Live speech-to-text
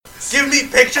Give me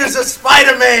pictures of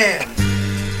Spider-Man!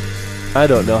 I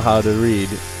don't know how to read.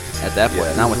 At that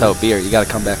point, not without beer. You gotta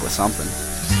come back with something.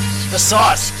 The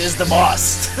sauce is the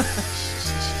boss.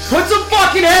 Put some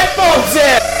fucking headphones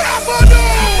in!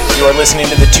 You are listening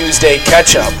to the Tuesday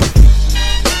Catch-Up.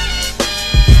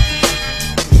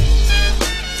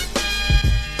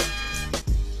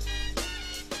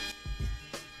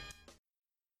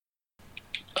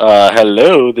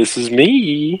 Hello, this is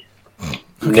me.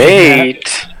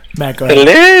 Nate. Matt, go ahead.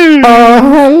 Hello.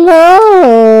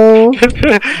 Oh, hello.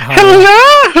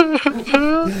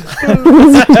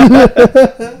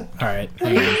 Hello. Alright,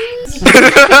 hang on.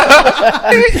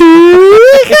 Here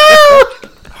we go.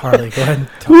 Harley, go ahead and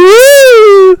talk.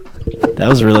 Woo! That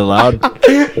was really loud.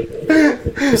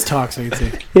 Just talk so you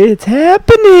can see. It's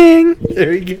happening.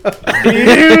 There we go.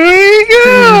 Here we go.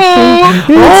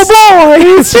 Oh boy,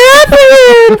 it's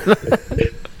happening.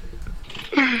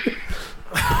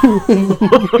 Look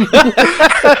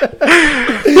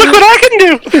what I can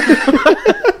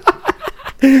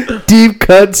do. Deep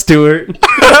cut, Stuart.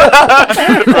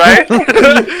 Right?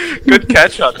 Good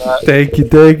catch on that. Thank you.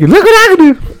 Look what I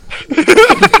can do.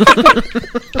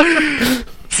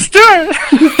 Stuart.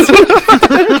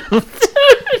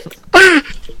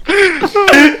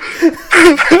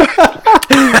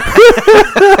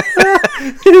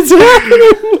 It's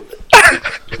happening.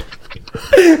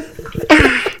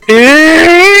 Here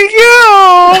we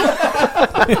go.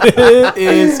 It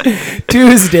is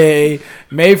Tuesday,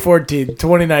 May 14th,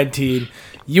 2019.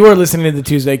 You are listening to the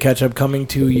Tuesday Catch-Up, coming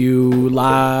to you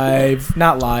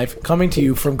coming to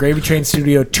you from Gravy Train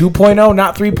Studio 2.0,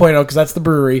 not 3.0, because that's the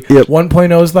brewery. Yep.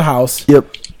 1.0 is the house. Yep.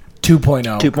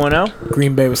 2.0. 2.0?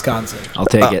 Green Bay, Wisconsin. I'll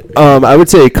take it. I would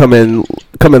say coming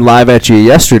live at you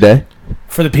yesterday.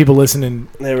 For the people listening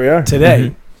There we are.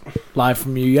 today, live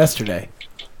from you yesterday.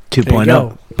 2.0. There you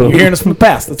go. You're hearing us from the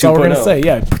past. That's all we're going to say.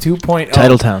 Yeah, 2.0.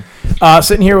 Titletown.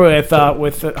 Sitting here with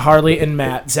Harley and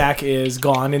Matt. Zach is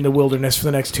gone in the wilderness for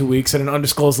the next 2 weeks at an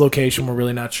undisclosed location. We're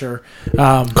really not sure.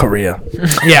 Korea.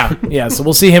 Yeah. So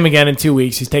we'll see him again in 2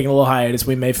 weeks. He's taking a little hiatus.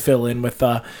 We may fill in with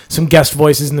some guest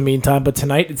voices in the meantime. But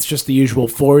tonight, it's just the usual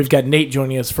four. We've got Nate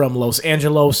joining us from Los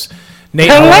Angeles. Nate,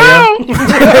 how are you?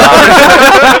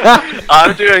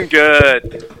 I'm doing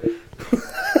good.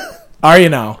 Are you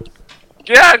now?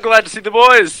 Yeah, glad to see the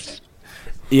boys.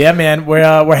 Yeah, man.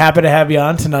 We're happy to have you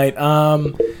on tonight.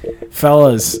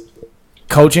 Fellas,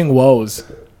 coaching woes.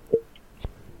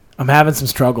 I'm having some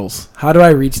struggles. How do I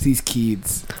reach these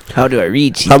kids? How do I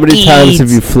reach? How many times have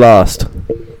you flossed?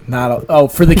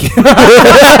 For the kids.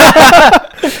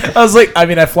 I was like,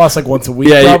 I floss like once a week.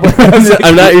 Yeah, probably.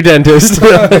 I'm not your dentist.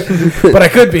 But I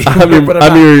could be. I'm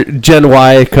your Gen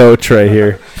Y coach right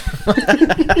here.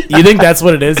 You think that's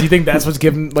what it is? You think that's what's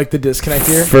giving like the disconnect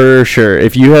here? For sure.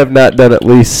 If you have not done at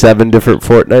least 7 different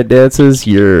Fortnite dances,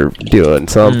 you're doing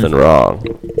something wrong.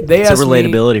 They It's a asked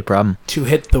relatability me problem. to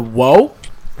hit the woe.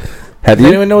 Have Does you?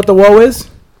 anyone know what the woe is?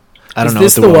 I don't know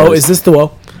Is what this the woe? is. Is this the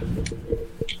woe?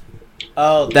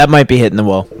 Oh, that might be hitting the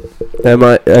wall.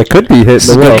 I could be This hitting is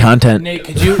the good wall. content. Nate,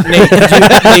 could you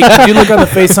look on the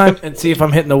FaceTime and see if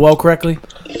I'm hitting the woe correctly?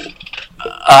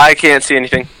 I can't see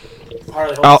anything.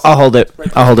 Harley, hold I'll hold it.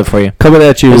 I'll hold it for you. Coming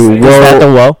at you. Is that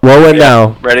the whoa? Whoa and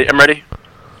now. Ready? I'm ready.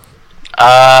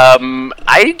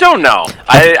 I don't know.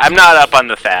 I'm not up on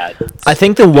the fad. I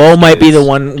think the wall might be the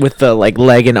one with the like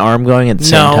leg and arm going at the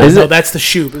same time. Is no, it- that's the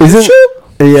shoot. Isn't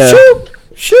yeah.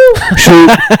 Shoot. Yeah.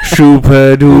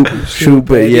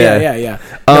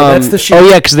 No, that's the shoot. Oh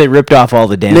yeah, because they ripped off all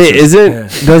the dances. Nate,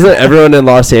 doesn't everyone in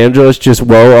Los Angeles just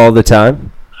whoa all the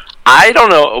time? I don't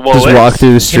know. Well, Just walk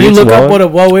through the streets. Can you look up whoa? what a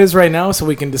woe is right now so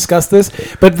we can discuss this?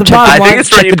 But the I bottom line, think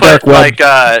it's when check you the dark put web.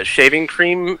 like shaving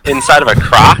cream inside of a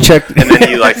crock, Check- and then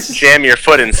you like jam your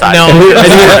foot inside. No. and you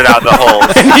just squirt it out the hole.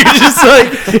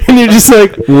 you're just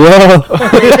like, whoa.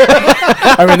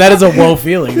 I mean, that is a woe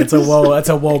feeling. It's a woe. That's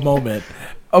a woe moment.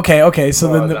 Okay.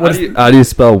 So then, what is How do you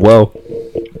spell whoa?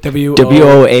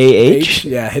 WOAH.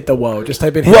 Yeah, hit the woe. Just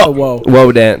type in hit the woe.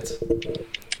 Whoa dance.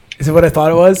 Is it what I thought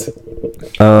it was?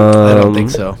 I don't think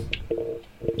so.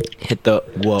 Hit the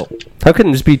whoa. How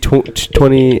can this be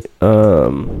 20?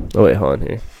 Oh wait, hold on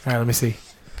here. All right, let me see.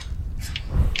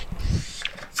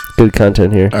 Good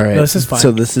content here. All right. No, this is fine.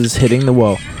 So this is hitting the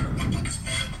whoa.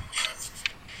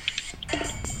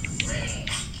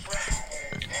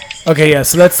 Okay, yeah.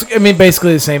 So that's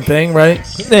basically the same thing, right?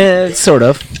 Sort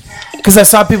of. Because I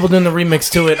saw people doing the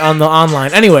remix to it on the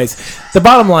online. Anyways, the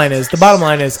bottom line is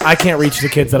I can't reach the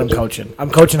kids that I'm coaching.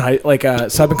 I'm coaching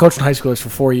so I've been coaching high schoolers for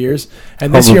 4 years,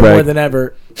 and this year more than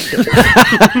ever,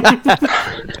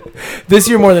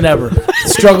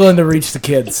 struggling to reach the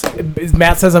kids.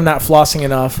 Matt says I'm not flossing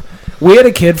enough. We had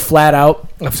a kid flat out.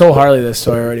 I've told Harley this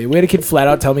story already. We had a kid flat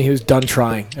out tell me he was done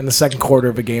trying in the second quarter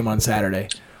of a game on Saturday.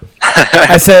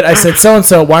 I said, so and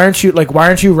so, why aren't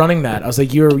you running that? I was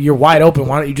like, you're wide open.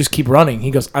 Why don't you just keep running?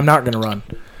 He goes, I'm not gonna run.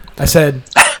 I said,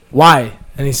 why?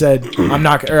 And he said, I'm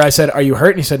not. Or I said, are you hurt?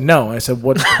 And he said, no. And I said,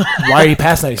 what? Why are you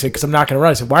passing that? He said, because I'm not gonna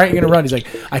run. I said, why aren't you gonna run? He's like,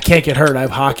 I can't get hurt. I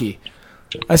have hockey.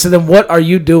 I said, then what are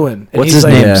you doing? And What's he's his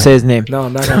like, name? Yeah. Say his name. No,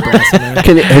 I'm not gonna blast him,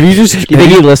 man. Have you just? Do you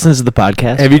think he listens to the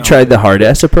podcast? Have you tried the hard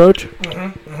ass approach?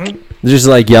 Just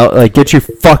like yell, like get your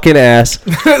fucking ass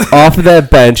off of that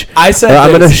bench. I said, or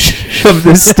I'm gonna this. shove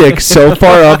this stick so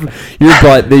far up your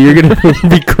butt that you're gonna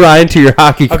be crying to your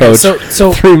hockey coach.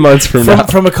 So 3 months from now.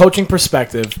 From a coaching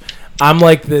perspective, I'm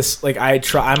like this. Like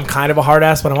I'm kind of a hard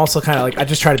ass, but I'm also kind of like I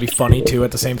just try to be funny too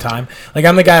at the same time. Like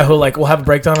I'm the guy who like will have a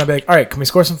breakdown. And I'll be like, all right, can we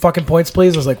score some fucking points,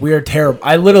 please? I was like, we are terrible.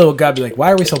 I literally will gotta be like,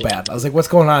 why are we so bad? I was like, what's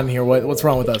going on here? What's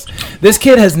wrong with us? This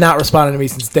kid has not responded to me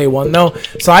since day one, though.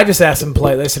 So I just asked him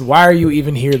politely. I said, why are you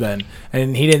even here then?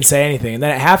 And he didn't say anything. And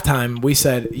then at halftime, we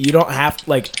said, you don't have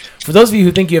like for those of you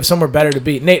who think you have somewhere better to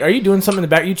be. Nate, are you doing something in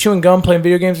the back? Are you chewing gum, playing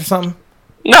video games or something?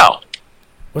 No.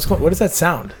 What does that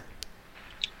sound?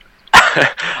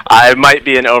 I might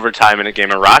be in overtime in a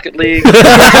game of Rocket League. Yeah,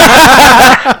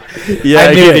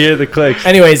 I knew can it. hear the clicks.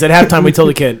 Anyways, at halftime, we told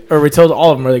the kid, or we told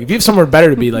all of them, we're like, if you have somewhere better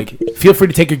to be, like, feel free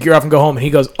to take your gear off and go home. And he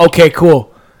goes, okay,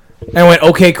 cool. And I went,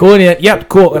 okay, cool. And he went, yep,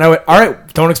 cool. And I went, all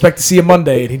right, don't expect to see you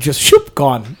Monday. And he just, shoop,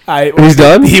 gone. He's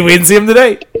done? We didn't see him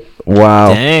today.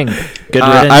 Wow. Dang. Good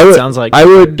riddance, sounds like. I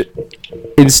would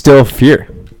instill fear.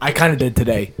 I kind of did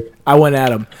today. I went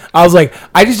at him. I was like,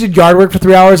 I just did yard work for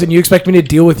 3 hours, and you expect me to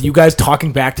deal with you guys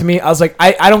talking back to me? I was like,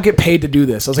 I don't get paid to do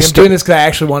this. I was like, I'm doing this because I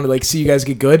actually want to like see you guys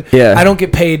get good. Yeah. I don't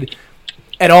get paid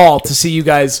at all to see you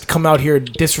guys come out here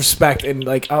and disrespect and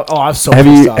like, I was so How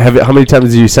pissed off. many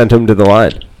times have you sent him to the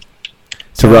line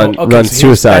to run here's-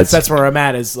 suicides? That's where I'm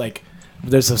at. Is like,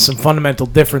 there's some fundamental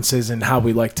differences in how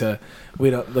we like to. We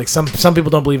don't like some people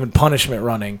don't believe in punishment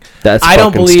running. That's I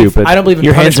don't fucking believe stupid. I don't believe in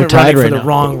Your hands punishment are tied running for right the now.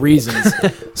 wrong reasons.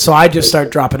 So I just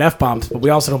start dropping F-bombs, but we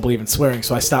also don't believe in swearing,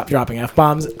 so I stopped dropping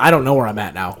F-bombs. I don't know where I'm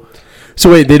at now. So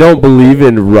wait, they don't believe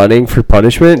in running for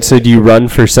punishment. So do you run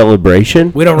for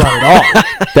celebration? We don't run at all.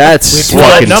 That's We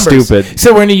have fucking numbers. stupid.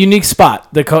 So we're in a unique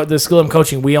spot. The school I'm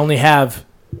coaching, we only have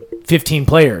 15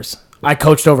 players. I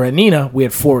coached over at Nina. We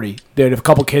had 40. If a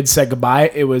couple kids said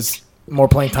goodbye, it was more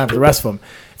playing time for the rest of them.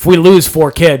 If we lose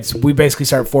 4 kids, we basically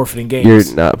start forfeiting games.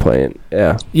 You're not playing.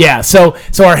 Yeah. Yeah, so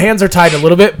our hands are tied a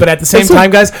little bit, but at the same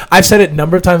time, guys, I've said it a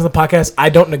number of times on the podcast,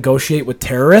 I don't negotiate with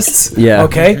terrorists. Yeah.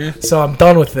 Okay? So I'm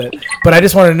done with it. But I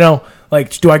just wanted to know,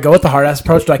 like, do I go with the hard-ass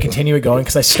approach? Do I continue it going?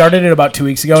 Because I started it about 2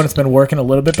 weeks ago, and it's been working a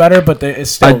little bit better, but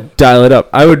it's still... I'd dial it up.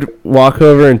 I would walk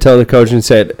over and tell the coach and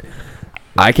say,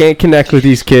 I can't connect with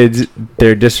these kids.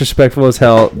 They're disrespectful as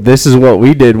hell. This is what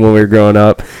we did when we were growing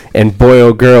up. And boy,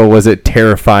 oh girl, was it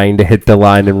terrifying to hit the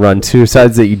line and run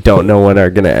suicides that you don't know when are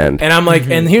going to end. And I'm like,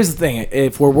 and here's the thing.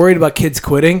 If we're worried about kids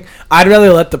quitting, I'd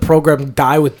rather let the program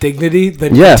die with dignity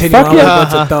than Yeah, continue fuck on with a yeah.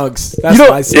 bunch of thugs. That's You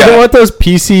what I don't, say. you don't want those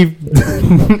PC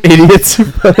idiots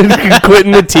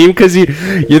quitting the team because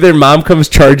their mom comes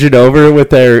charging over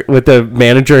with a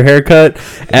manager haircut,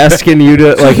 asking you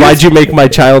to like, why'd you make my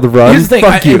child run? Here's the thing.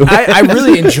 Fuck you. I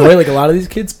really enjoy like a lot of these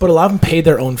kids, but a lot of them pay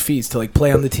their own fees to like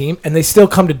play on the team, and they still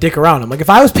come to dick around. I'm like, if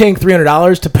I was paying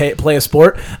 $300 to play a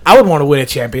sport, I would want to win a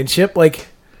championship. Like,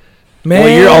 man,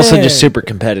 Well, you're also just super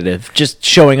competitive. Just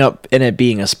showing up and it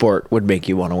being a sport would make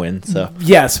you want to win. So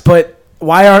Yes, but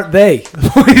why aren't they?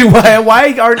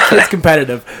 why aren't kids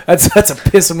competitive? That's a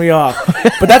pissing me off.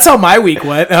 But that's how my week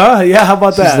went. Yeah, how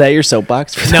about is that? that your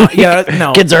soapbox? For No, the week? yeah,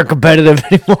 no. Kids aren't competitive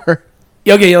anymore.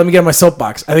 Okay, let me get on my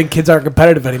soapbox. I think kids aren't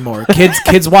competitive anymore.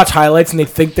 Kids watch highlights and they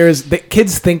think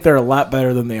kids think they're a lot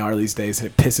better than they are these days, and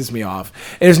it pisses me off.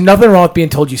 And there's nothing wrong with being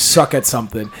told you suck at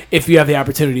something if you have the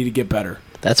opportunity to get better.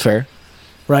 That's fair.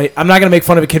 Right? I'm not gonna make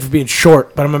fun of a kid for being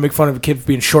short, but I'm gonna make fun of a kid for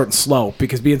being short and slow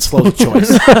because being slow is a choice.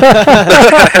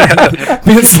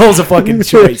 Being slow is a fucking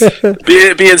choice.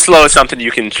 Being slow is something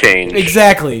you can change.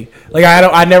 Exactly. Like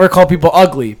I never call people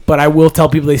ugly, but I will tell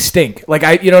people they stink. Like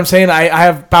you know what I'm saying? I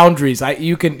have boundaries.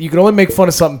 You can only make fun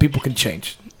of something people can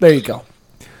change. There you go.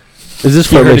 Is this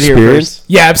from heard it here experience?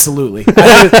 Yeah, absolutely.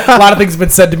 A lot of things have been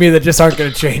said to me that just aren't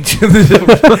going to change.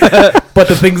 But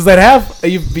the things that have,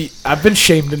 I've been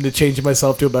shamed into changing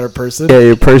myself to a better person. Yeah,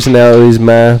 your personality's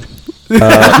man.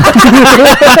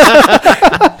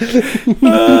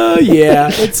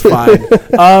 Yeah, it's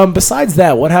fine. Besides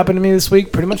that, what happened to me this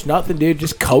week? Pretty much nothing, dude.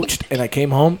 Just coached, and I came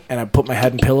home, and I put my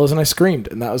head in pillows, and I screamed,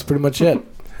 and that was pretty much it.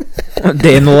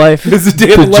 Day in the life. It's a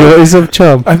day The of life. joys of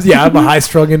chump. I'm a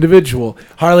high-strung individual.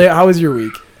 Harley, how was your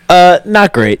week?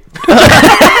 Not great.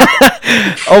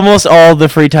 Almost all the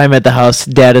free time at the house,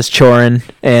 Dad is choring,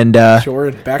 and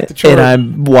Choring, back to choring. and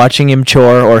I'm watching him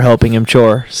chore or helping him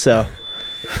chore. So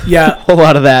Yeah, a whole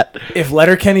lot of that. if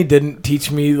Letterkenny didn't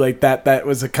teach me like that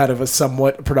was a kind of a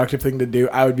somewhat productive thing to do,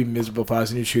 I would be miserable if I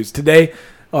was in your shoes. Today,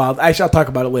 well, actually, I'll talk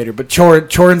about it later, but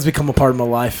choring's become a part of my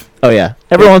life. Oh yeah,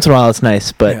 every once in a while it's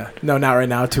nice, but Yeah. No, not right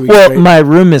now, 2 weeks well, straight. my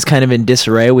room is kind of in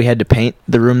disarray. We had to paint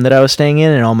the room that I was staying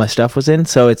in, and all my stuff was in,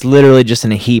 so it's literally just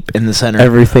in a heap in the center.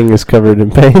 Everything is covered in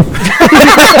paint.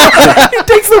 He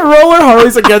takes the roller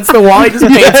Harleys against the wall. He just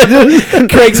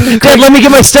paints it. Dad, let me get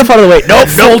my stuff out of the way. Nope,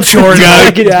 Full chore.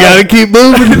 Gotta keep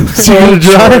moving. Full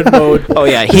choring mode. Oh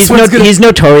yeah, he's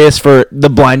notorious for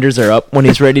the blinders are up when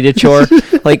he's ready to chore.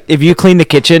 Like if you clean the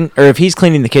kitchen, or if he's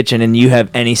cleaning the kitchen and you have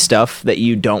any stuff that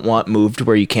you don't want moved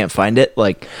where you can't find it,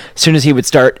 like as soon as he would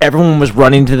start, everyone was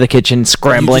running to the kitchen,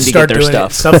 scrambling You just to get start their doing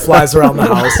stuff. it. Stuff flies around the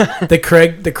house. The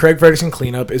Craig Ferguson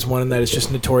cleanup is one that is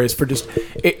just notorious for just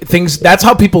things. That's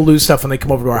how people lose stuff when they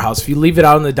come over to our house. If you leave it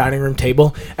out on the dining room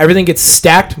table, everything gets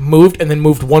stacked, moved, and then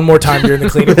moved one more time during the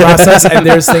cleaning process, and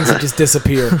there's things that just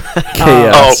disappear.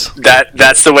 Chaos. Oh,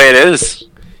 that's the way it is.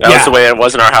 That Yeah. was the way it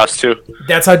was in our house too.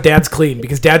 That's how dads clean,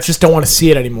 because dads just don't want to see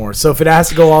it anymore. So if it has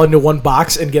to go all into one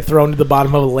box and get thrown to the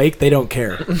bottom of a lake, they don't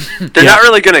care. They're not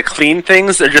really going to clean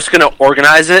things. They're just going to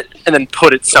organize it and then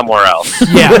put it somewhere else.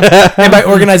 Yeah. And by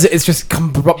organize it, it's just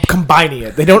combining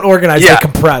it. They don't organize, Yeah. they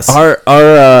compress. Our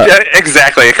Yeah,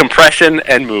 exactly. A compression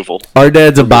and moval. our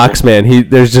dad's a box man.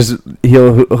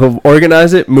 He'll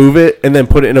organize it, move it, and then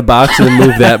put it in a box, and then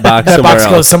move that box that somewhere box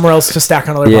else. goes somewhere else to stack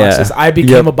on other Yeah. boxes. I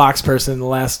became Yep. a box person in the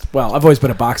last. Well, I've always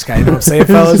been a box guy. You know what I'm saying,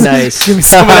 fellas? Nice. Give me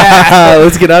some of that.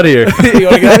 Let's get out of here. You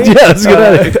wanna get out of here? Yeah, let's get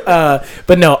out of here.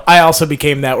 But no, I also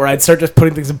became that where I'd start just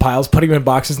putting things in piles, putting them in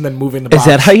boxes, and then moving the Is box.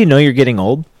 that how you know you're getting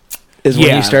old? Is when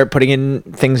Yeah. you start putting in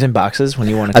things in boxes when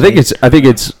you want to. I think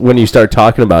it's when you start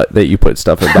talking about that you put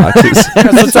stuff in boxes.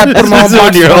 Once I put them all in This is when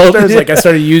boxes you're old. upstairs, like I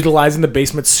started utilizing the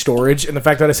basement storage, and the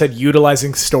fact that I said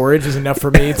utilizing storage is enough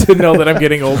for me to know that I'm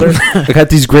getting older. I got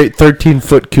these great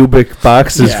 13-foot cubic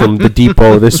boxes Yeah. from the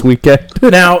depot this weekend.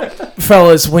 Now,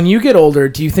 fellas, when you get older,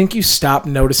 do you think you stop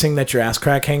noticing that your ass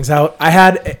crack hangs out? I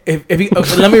had. If you,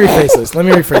 okay, let me rephrase this.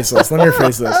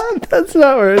 That's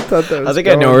not where I thought that was. I think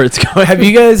I know where it's going. Have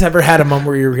you guys ever had a moment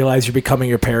where you realize you're becoming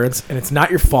your parents, and it's not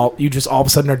your fault? You just all of a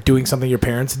sudden are doing something your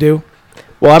parents do.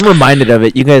 Well, I'm reminded of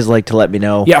it. You guys like to let me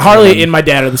know. Yeah, Harley and my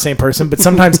dad are the same person, but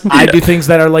sometimes I do things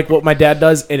that are like what my dad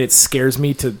does, and it scares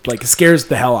me to it scares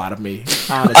the hell out of me.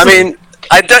 Honestly. I mean,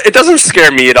 it doesn't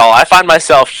scare me at all. I find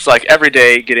myself just like every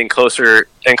day getting closer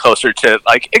and closer to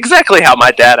like exactly how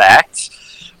my dad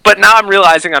acts. But now I'm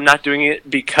realizing I'm not doing it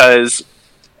because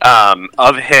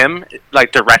of him,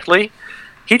 like directly.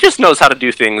 He just knows how to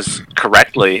do things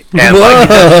correctly, and like he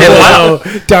does it well.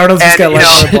 Darnold's just And, got you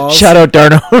left know, on the balls. Shout out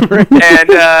Darno.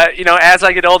 And you know, as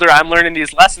I get older, I'm learning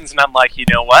these lessons, and I'm like, you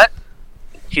know what?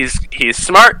 He's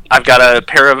smart. I've got a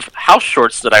pair of house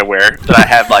shorts that I wear that I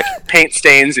have like paint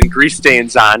stains and grease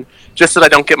stains on, just so that I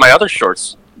don't get my other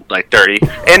shorts like dirty.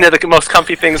 And they're the most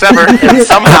comfy things ever. And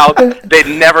somehow they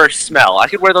never smell. I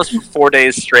could wear those for 4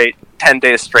 days straight, 10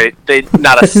 days straight. They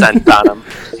not a scent on them.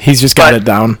 He's just got But- it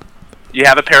down. You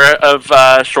have a pair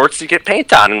of shorts to get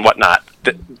paint on and whatnot.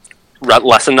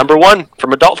 Lesson number 1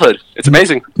 from adulthood. It's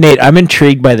amazing. Nate, I'm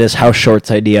intrigued by this house shorts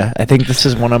idea. I think this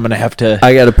is one I'm gonna have to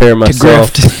I got a pair to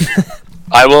myself. grift.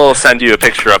 I will send you a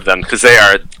picture of them because they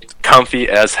are comfy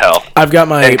as hell I've got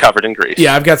my and covered in grease.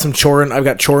 yeah. I've got some chorin. I've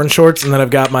got chorin shorts, and then I've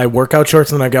got my workout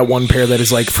shorts, and then I've got one pair that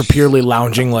is like for purely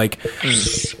lounging, like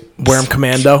wear 'em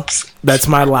commando. That's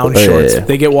my lounge Oh, shorts. yeah.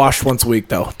 They get washed once a week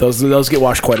though. Those get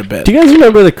washed quite a bit. Do you guys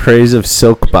remember the craze of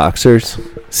silk boxers?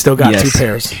 Still got Yes. 2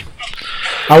 pairs.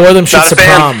 I wore them shits Not a to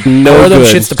fan. prom. No I wore them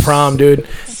good. shits to prom, dude.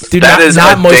 Dude, That not, is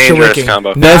not a moisture dangerous wicking.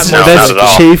 combo. That's No, not that's at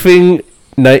all. chafing,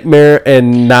 nightmare,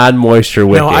 and non-moisture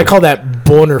wicking. No, I call that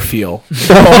boner feel. That's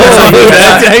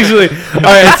actually all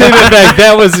right. I take that back.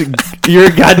 That was you're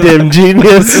a goddamn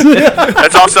genius.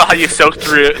 That's also how you soak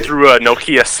through a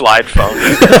Nokia slide phone.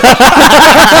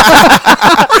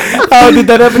 Oh, did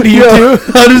that happen to you too?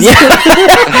 How does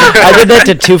I did that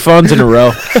to 2 phones in a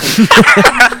row.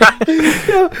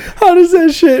 how does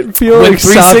that shit feel When like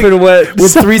sopping wet? When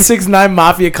 369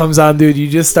 Mafia comes on, dude, you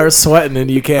just start sweating and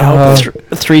you can't help it.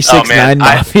 369 man,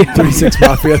 I- Mafia. 36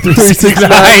 Mafia,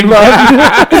 369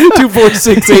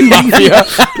 2468 Mafia.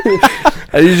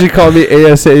 I usually call me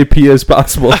ASAP as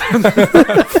possible.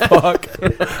 Fuck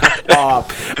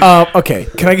off. Okay,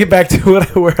 can I get back to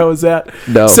where I was at?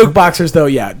 No. Silk boxers, though,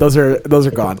 yeah, those are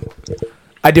gone.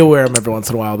 I do wear them every once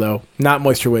in a while, though. Not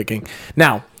moisture wicking.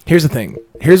 Now, here's the thing.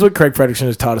 Here's what Craig Frederickson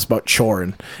has taught us about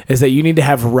choring: is that you need to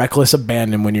have reckless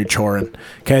abandon when you're choring.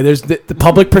 Okay, there's the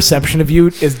public perception of you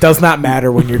does not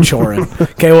matter when you're choring.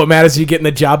 Okay, what matters is you getting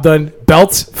the job done.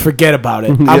 Belts, forget about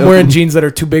it. I'm wearing jeans that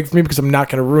are too big for me because I'm not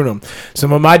going to ruin them. So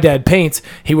when my dad paints,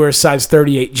 he wears size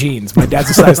 38 jeans. My dad's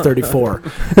a size 34,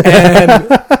 and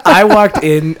I walked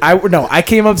in. I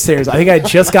came upstairs. I think I had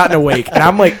just gotten awake, and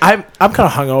I'm like, I'm kind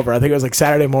of hungover. I think it was like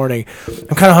Saturday morning.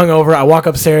 I'm kind of hungover. I walk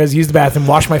upstairs, use the bathroom,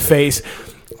 wash my face.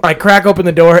 I crack open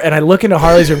the door and I look into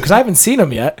Harley's room because I haven't seen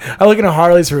him yet. I look into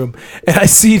Harley's room and I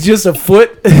see just a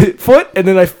foot, and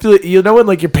then I feel when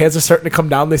like your pants are starting to come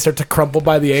down, they start to crumple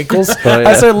by the ankles. Oh, yeah.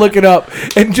 I start looking up,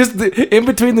 and just in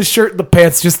between the shirt and the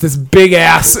pants, just this big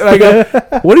ass. And I go,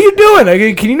 "What are you doing?" I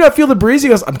go, "Can you not feel the breeze?" He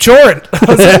goes, "I'm choring." I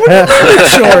was like, "What are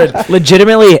you choring?"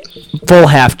 Legitimately full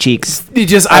half cheeks.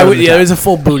 It was a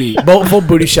full booty, full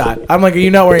booty shot. I'm like, "Are you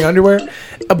not wearing underwear?"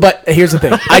 But here's the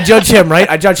thing: I judge him, right?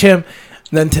 I judge him.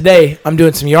 And then today, I'm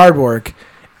doing some yard work,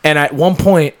 and at one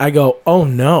point, I go, "Oh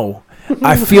no."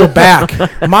 I feel back.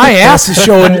 My ass is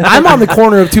showing. I'm on the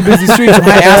corner of two busy streets, and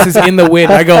my ass is in the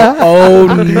wind. I go, "Oh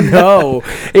no,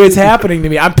 it's happening to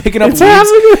me." I'm picking up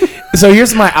leaves. So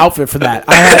here's my outfit for that.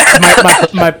 I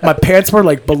had my pants were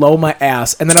like below my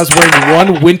ass, and then I was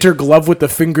wearing one winter glove with the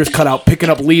fingers cut out, picking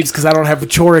up leaves because I don't have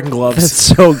choring gloves. That's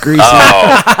so greasy.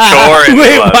 Oh, choring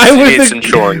Wait, gloves. why You would need the- some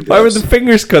choring Why were gloves. the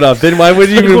fingers cut off? Then why would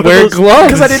you even wear gloves?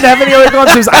 Because I didn't have any other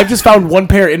gloves. I just found one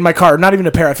pair in my car. Not even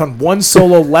a pair. I found one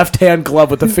solo left-hand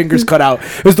glove with the fingers cut out.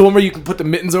 It was the one where you can put the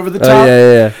mittens over the top. Oh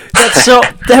yeah. That's so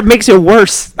that makes it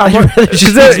worse. I'd rather just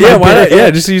use my Why bare not? Yeah,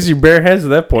 just use your bare hands at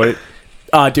that point.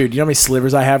 Dude, you know how many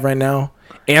slivers I have right now?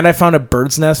 And I found a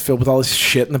bird's nest filled with all this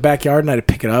shit in the backyard, and I had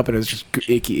to pick it up, and it was just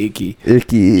icky.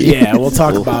 Icky. Yeah, we'll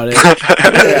talk about it.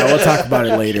 Yeah, we'll talk about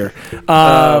it later.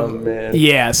 Man.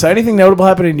 Yeah, so anything notable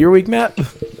happened in your week, Matt?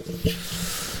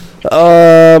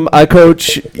 I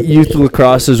coach youth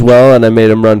lacrosse as well, and I made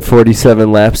them run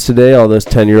 47 laps today. All those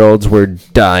 10-year-olds were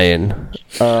dying.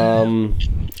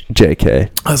 JK.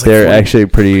 I was like, They're 40. actually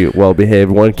pretty well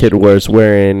behaved. One kid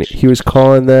he was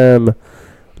calling them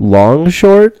long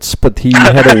shorts, but he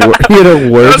had a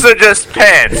word. Those are just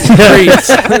pants.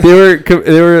 They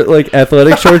were like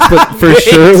athletic shorts, but for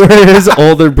sure were his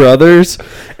older brothers,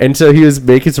 and so he was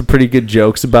making some pretty good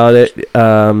jokes about it.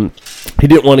 He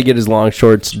didn't want to get his long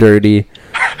shorts dirty,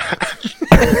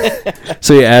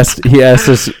 so he asked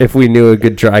us if we knew a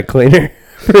good dry cleaner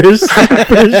for his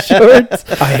shorts.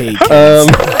 I hate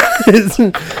kids.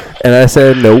 And I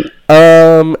said nope.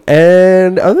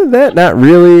 And other than that, not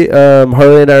really.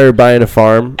 Harley and I are buying a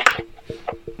farm,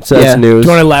 so that's news.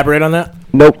 Do you want to elaborate on that?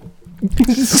 Nope. Are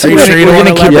you sure you don't We're want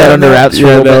gonna to keep elaborate that on under that? wraps for a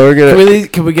Yeah, little no, bit. we're gonna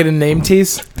Can we get a name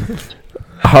tease?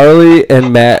 Harley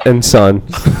and Matt and Son.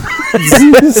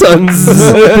 Sons.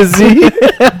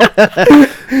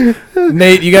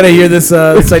 Nate, you got to hear this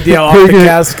idea off the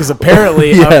cast because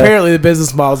apparently the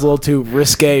business model is a little too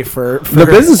risque for The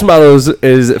business model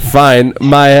is fine.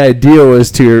 My idea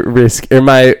was to risk, or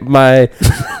my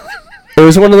it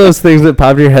was one of those things that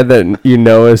popped in your head that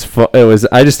is it was.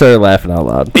 I just started laughing out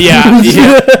loud. yeah.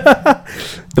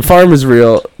 The farm is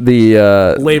real.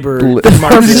 The Labor the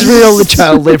farm It's real. The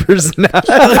child labor's now.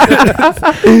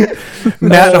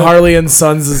 Matt and Harley and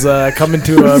Sons is coming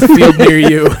to a field near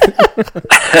you.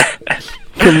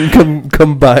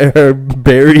 come buy our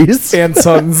berries And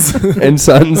Sons and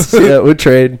Sons. Yeah, we'll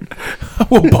trade.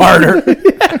 will barter.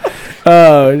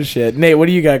 Oh shit, Nate, what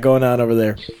do you got going on over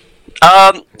there?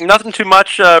 Nothing too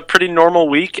much. Pretty normal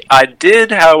week. I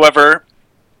did, however,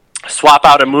 swap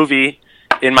out a movie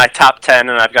in my top 10,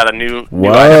 and I've got a new item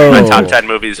in my top 10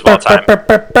 movies of all time.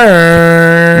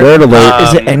 Word alert.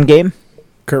 Is it Endgame?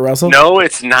 Kurt Russell? No,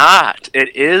 it's not.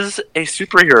 It is a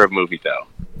superhero movie, though.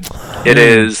 It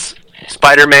is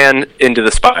Spider-Man Into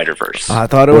the Spider-Verse. I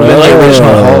thought it would have been the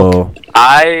original Hulk.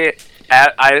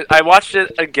 I watched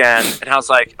it again, and I was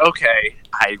like, okay,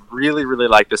 I really, really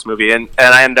like this movie. And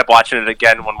I ended up watching it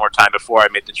again one more time before I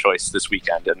made the choice this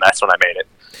weekend, and that's when I made it.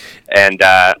 And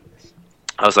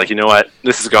I was like, you know what?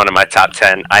 This is going to my top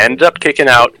 10. I ended up kicking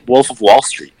out Wolf of Wall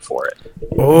Street for it.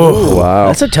 Oh, Wow.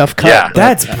 That's a tough cut. Yeah.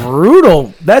 that's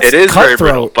brutal. That's It is very cutthroat.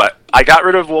 brutal, but I got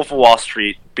rid of Wolf of Wall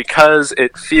Street because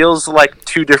it feels like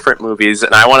two different movies,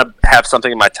 and I want to have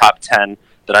something in my top 10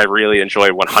 that I really enjoy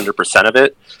 100% of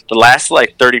it. The last,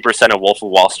 30% of Wolf of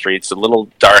Wall Street's a little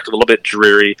dark, a little bit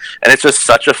dreary, and it's just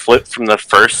such a flip from the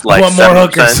first, Want more 7%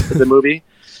 hookers. of the movie.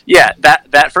 Yeah,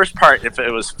 that first part, if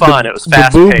it was fun, it was the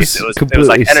fast boobs paced, it was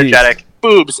completely energetic,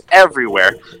 boobs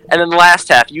everywhere, and then the last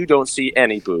half, you don't see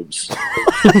any boobs.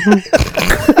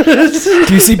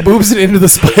 Do you see boobs in Into the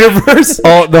Spider-Verse?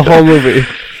 Oh, the whole movie.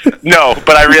 No,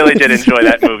 but I really did enjoy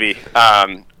that movie.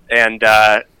 And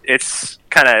it's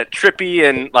kind of trippy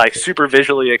and like super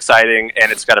visually exciting,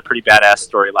 and it's got a pretty badass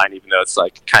storyline, even though it's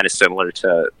like kind of similar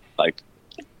to like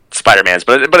Spider-Man's.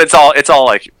 But it's all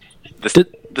like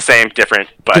the same, different.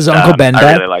 But Does Uncle Ben I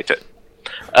die? really liked it.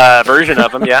 Version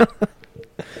of him, yeah.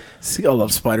 See, I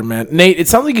love Spider-Man. Nate, it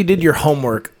sounds like you did your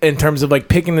homework in terms of like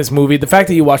picking this movie. The fact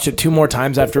that you watched it 2 more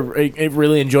times after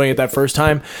really enjoying it that first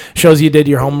time shows you did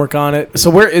your homework on it.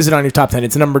 So where is it on your top 10?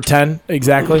 It's number 10,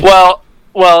 exactly. Well,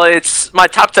 it's my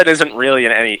top 10 isn't really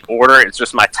in any order. It's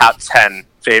just my top 10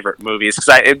 favorite movies,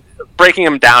 because breaking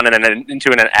them down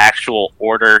into an actual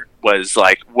order was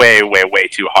like way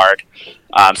too hard. So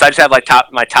I just have like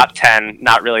my top 10,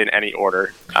 not really in any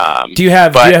order. Do you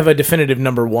have a definitive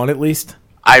number 1 at least?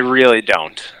 I really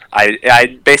don't.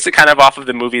 I base it kind of off of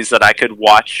the movies that I could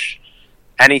watch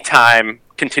anytime,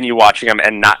 continue watching them,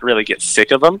 and not really get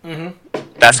sick of them. Mm-hmm.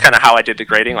 That's kind of how I did the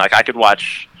grading. Like, I could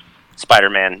watch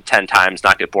Spider-Man 10 times,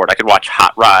 not get bored. I could watch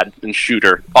Hot Rod and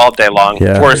Shooter all day long.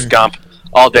 Yeah. Forrest Gump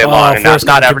all day long, and Forrest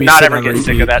not Gump could be ever sitting on get sick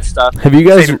repeat. of that stuff. Have you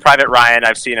guys- Saving Private Ryan,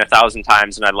 I've seen 1,000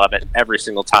 times, and I love it every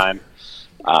single time.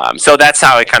 So that's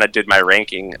how I kind of did my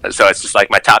ranking. So it's just like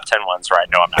my top 10 ones where I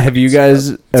know I'm not. Have gonna you get guys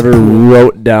sick ever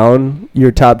wrote down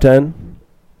your top 10?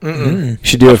 You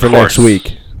should do it Of for next course.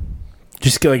 week.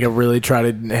 Just like really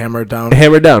try to hammer it down.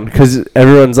 Hammer it down, because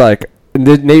everyone's like,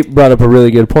 Nate brought up a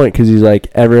really good point, because he's like,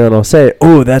 everyone will say,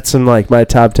 oh, that's in like my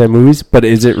top 10 movies, but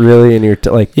is it really in your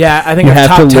like? Yeah, I think You I've have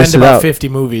top to 10 list it about out. 50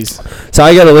 movies. So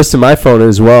I got a list in my phone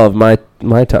as well of my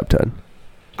top 10.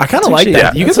 I kind of That's like actually-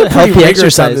 that. yeah, You that's get a pretty healthy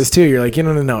rigorous on exercise. this too. You're like,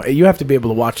 no. You have to be able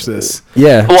to watch this.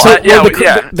 Yeah.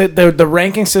 Well, The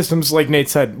ranking systems, like Nate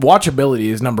said, watchability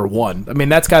is number 1. I mean,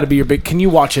 that's got to be your big. Can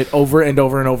you watch it over and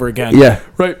over and over again? Yeah.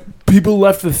 Right. People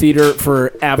left the theater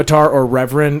for Avatar or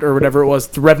Revenant or whatever it was.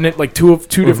 The Revenant, like two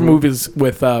different movies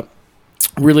with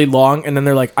really long, and then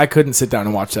they're like, I couldn't sit down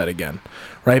and watch that again.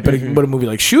 Right. But but a movie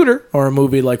like Shooter or a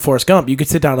movie like Forrest Gump, you could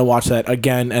sit down and watch that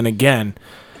again and again.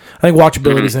 I think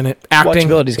watchability's in it. Acting.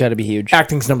 Watchability's got to be huge.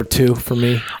 Acting's number 2 for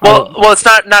me. Well, it's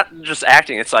not just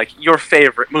acting. It's like your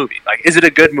favorite movie. Like, is it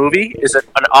a good movie? Is it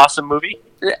an awesome movie?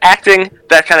 Acting,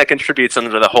 that kind of contributes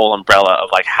under the whole umbrella of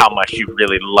like how much you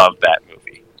really love that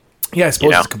movie. Yeah, I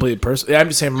suppose know? it's completely personal. I'm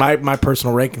just saying my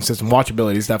personal ranking system,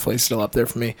 watchability is definitely still up there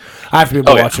for me. I have to be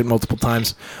able to watch it multiple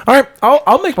times. All right,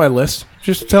 I'll make my list.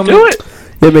 Just tell me. Do it.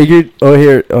 Yeah, make your. Oh,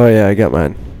 here. Oh, yeah, I got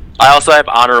mine. I also have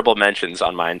honorable mentions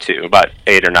on mine too, about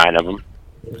 8 or 9 of them.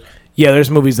 Yeah, there's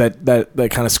movies that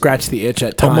kind of scratch the itch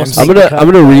at times. I'm gonna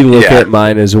relook Yeah. at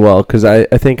mine as well, because I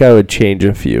think I would change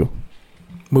a few.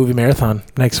 Movie marathon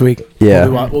next week. Yeah.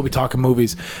 we'll be talking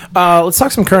movies. Let's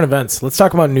talk some current events. Let's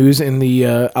talk about news in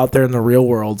the out there in the real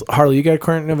world. Harley, you got a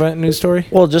current event news story?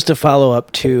 Well, just to follow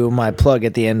up to my plug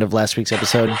at the end of last week's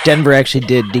episode, Denver actually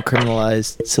did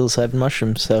decriminalize psilocybin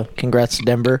mushrooms, so congrats to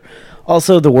Denver.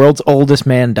 Also, the world's oldest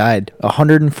man died. A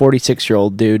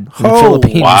 146-year-old dude in the Oh,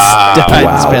 Philippines wow. died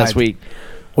Wow. this past week.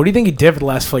 What do you think he did for the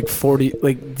last like 40?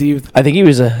 Like, do you? I think he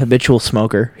was a habitual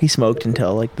smoker. He smoked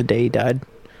until like the day he died,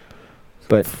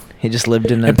 but he just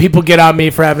lived in a. And people get on me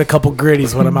for having a couple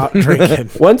gritties when I'm out drinking.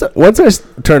 Once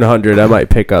I turn 100, I might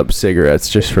pick up cigarettes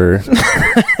just for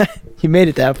He made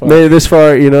it that far. made it this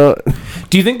far. You know,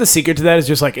 Do you think the secret to that is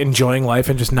just like enjoying life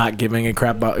and just not giving a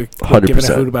crap about, giving a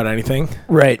 100%. hoot about anything?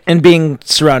 Right, and being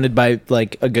surrounded by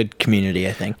like a good community,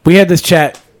 I think. We had this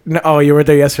chat. No, oh, you weren't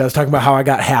there yesterday. I was talking about how I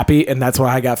got happy, and that's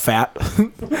why I got fat.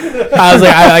 I was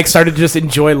like, I like started to just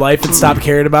enjoy life and stop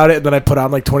caring about it, and then I put on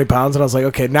like 20 pounds, and I was like,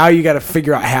 okay, now you got to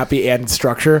figure out happy and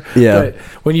structure. Yeah. But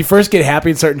when you first get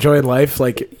happy and start enjoying life,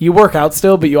 like you work out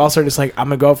still, but you also are just like, I'm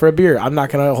gonna go out for a beer. I'm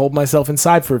not gonna hold myself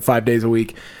inside for 5 days a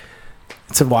week.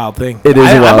 It's a wild thing. It is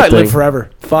a I wild might live thing. forever.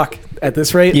 Fuck. At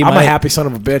this rate, You I'm a might. happy son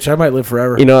of a bitch. I might live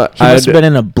forever. you know, He must have been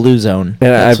in a blue zone.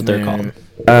 And That's I've- what they're called.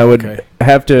 I would Okay.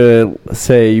 have to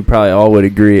say you probably all would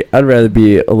agree. I'd rather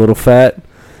be a little fat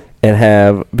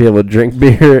and be able to drink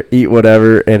beer, eat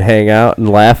whatever, and hang out and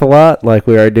laugh a lot like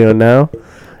we are doing now.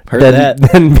 Heard that.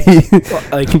 Than be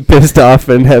like- pissed off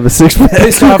and have a six-pack.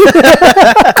 pissed off,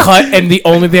 cut, and the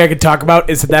only thing I can talk about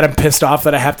is that I'm pissed off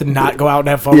that I have to not go out and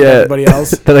have fun with everybody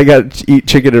else. Then I got to eat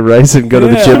chicken and rice and go to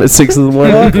the Yeah. gym at 6 in the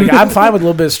morning. Like, I'm fine with a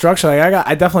little bit of structure. Like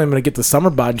I definitely am gonna get the summer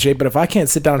bod in shape. But if I can't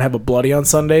sit down and have a bloody on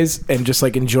Sundays and just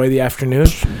like enjoy the afternoon,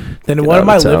 then what out am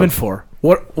I of town. living for?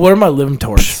 What am I living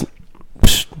towards?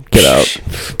 Get out.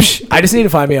 I just need to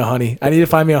find me a honey. I need to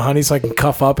find me a honey so I can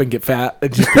cuff up and get fat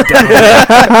and just be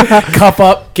down. Cuff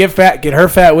up, get fat, get her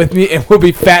fat with me, and we'll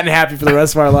be fat and happy for the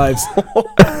rest of our lives. All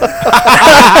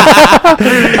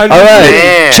right.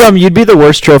 Man. Chum, you'd be the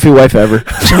worst trophy wife ever.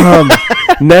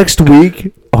 Next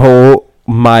week, oh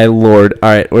my lord. All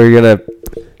right,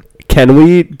 can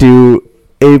we do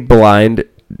a blind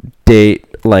date?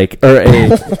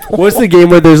 What's the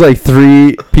game where there's like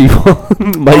 3 people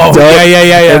mic'd up?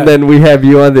 Yeah. And then we have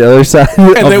you on the other side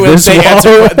And of this they wall.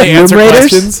 answer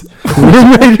questions.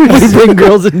 We bring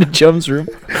girls into Chum's room.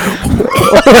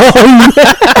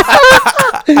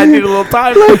 I need a little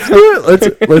time.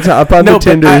 Let's hop on the but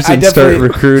Tinders I and start definitely-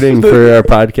 recruiting for our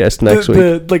podcast next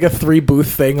week. Like a 3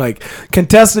 booth thing. Like,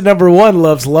 contestant number 1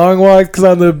 loves long walks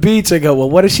on the beach. I go, well,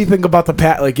 what does she think about the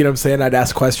you know what I'm saying? I'd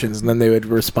ask questions, and then they would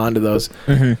respond to those.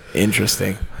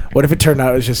 Interesting. What if it turned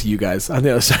out it was just you guys on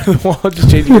the other side of the wall, just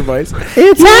changing your voice?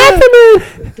 It's happening.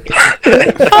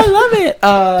 I love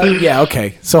it. Yeah,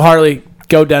 okay. So, Harley,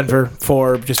 go Denver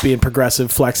for just being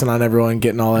progressive, flexing on everyone,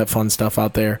 getting all that fun stuff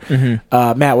out there.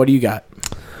 Matt, what do you got?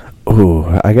 Ooh,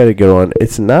 I got a good one.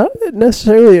 It's not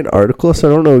necessarily an article,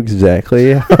 so I don't know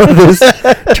exactly how this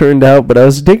turned out, but I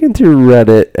was digging through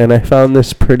Reddit, and I found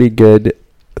this pretty good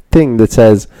thing that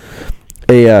says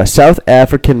a South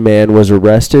African man was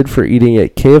arrested for eating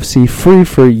at KFC free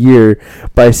for a year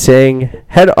by saying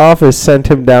head office sent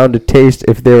him down to taste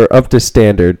if they were up to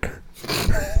standard.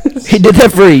 He did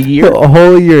that for a year. A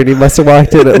whole year, and he must have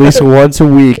walked in at least once a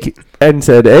week and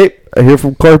said, hey, I'm here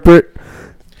from corporate.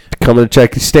 Coming to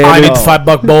check your standard. I need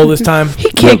the $5 bowl this time. He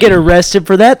can't get arrested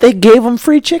for that. They gave him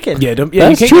free chicken. Yeah, you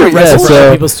That's can't true, get arrested yeah, for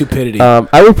so, people's stupidity.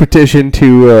 I would petition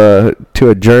to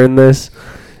adjourn this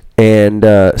and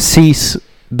cease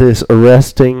this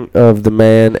arresting of the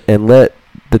man and let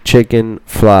the chicken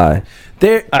fly.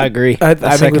 I agree. I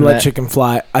think we second let that. chicken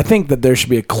fly. I think that there should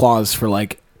be a clause for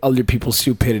like other people's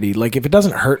stupidity. Like if it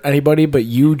doesn't hurt anybody, but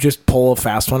you just pull a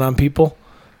fast one on people.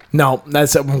 No,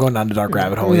 I'm going down the dark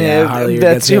rabbit hole. Yeah, Harley, you're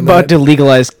that's against me on about that. to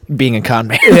legalize being a con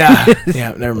man.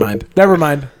 Yeah, never mind.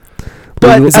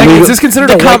 But Is this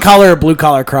considered a white collar or blue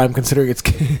collar crime? Considering it's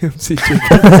KFC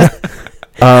chicken?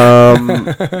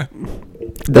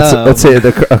 Let's say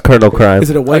a colonel crime. Is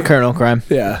it a a white? colonel crime.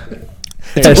 Yeah.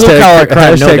 It's a blue collar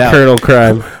crime, no hashtag doubt. colonel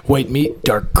crime. White meat,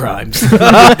 dark crimes. Oh,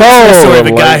 story of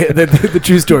a like- guy, the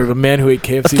true story of a man who ate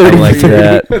KFC. 30 for like 30.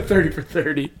 that. 30 for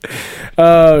 30.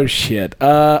 Oh shit.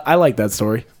 I like that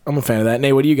story. I'm a fan of that.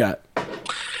 Nate, what do you got?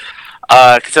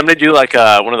 Could somebody do like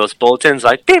one of those bulletins,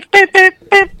 like beep, beep, beep,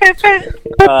 beep, beep,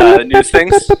 beep, news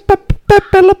things?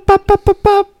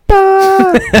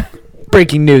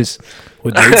 Breaking news.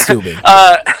 With Nate Stubing.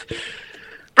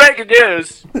 Breaking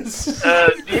news: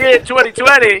 the year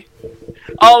 2020,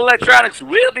 all electronics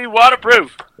will be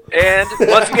waterproof, and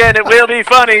once again, it will be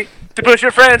funny to push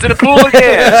your friends in a pool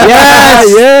again.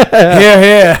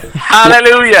 Yeah.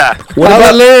 Hallelujah!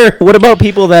 What about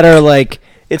people that are like?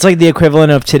 It's like the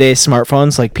equivalent of today's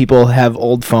smartphones. Like people have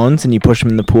old phones and you push them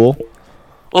in the pool.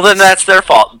 Well, then that's their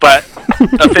fault. But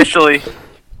officially,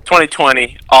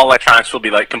 2020, all electronics will be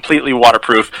like completely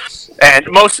waterproof, and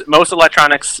most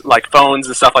electronics, like phones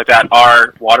and stuff like that,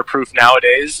 are waterproof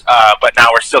nowadays. But now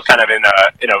we're still kind of in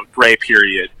a gray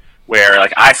period where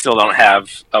like I still don't have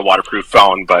a waterproof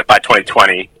phone, but by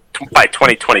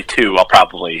 2022, I'll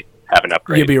probably have an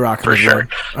upgrade. You'll be rocking for with sure. one.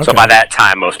 So Okay. by that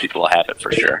time, most people will have it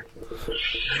for sure.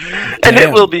 And Damn.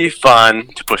 it will be fun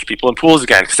to push people in pools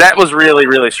again, because that was really,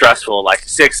 really stressful. Like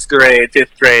 6th grade,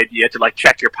 5th grade, you had to like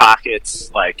check your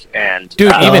pockets, like, and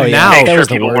Dude, even yeah. now, make that sure was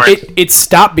the people worst. weren't. it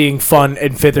stopped being fun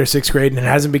in 5th or 6th grade, and it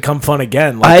hasn't become fun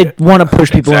again. I want to push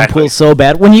people Exactly. in pools so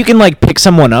bad. When you can like pick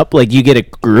someone up, like you get a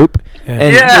group,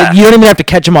 and Yeah. you don't even have to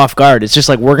catch them off guard. It's just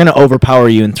like we're gonna overpower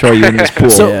you and throw you in this pool.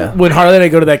 So when Harley and I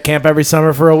go to that camp every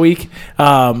summer for a week,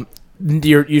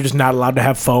 you're just not allowed to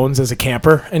have phones as a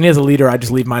camper. And as a leader, I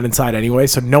just leave mine inside anyway,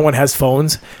 so no one has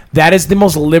phones. That is the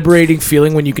most liberating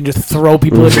feeling when you can just throw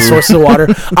people into sources of water.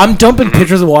 I'm dumping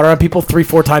pitchers of water on people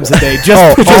 3-4 times a day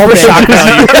just for shock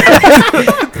value.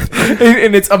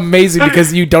 And it's amazing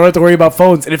because you don't have to worry about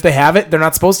phones. And if they have it, they're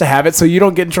not supposed to have it, so you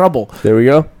don't get in trouble. There we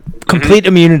go. complete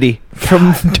immunity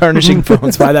from tarnishing phones.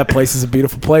 That's why that place is a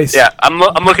beautiful place. Yeah, I'm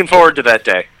looking forward to that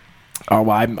day. Oh,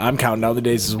 well, I'm counting down the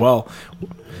days as well.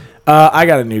 I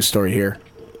got a news story here.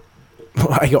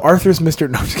 I go, Arthur's Mr.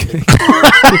 No, I'm just kidding.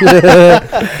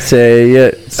 Say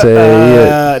it.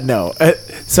 Say it. No.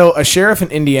 So a sheriff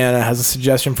in Indiana has a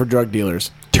suggestion for drug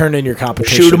dealers. Turn in your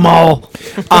competition. Shoot 'em all.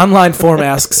 Online form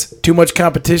asks, too much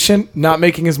competition? Not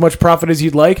making as much profit as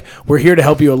you'd like? We're here to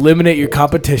help you eliminate your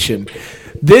competition.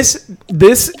 This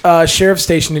sheriff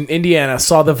station in Indiana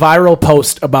saw the viral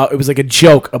post about, it was like a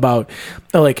joke about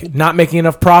like not making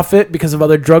enough profit because of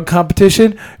other drug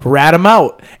competition. Rat them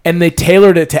out. And they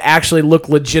tailored it to actually look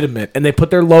legitimate, and they put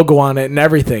their logo on it and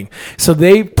everything. So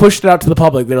they pushed it out to the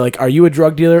public. They're like, are you a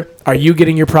drug dealer? Are you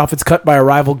getting your profits cut by a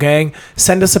rival gang?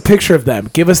 Send us a picture of them.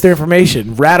 Give us their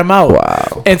information. Rat them out. Wow.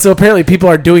 And so apparently people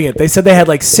are doing it. They said they had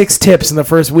like 6 tips in the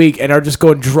first week and are just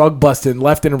going drug busting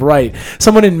left and right.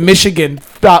 Someone in Michigan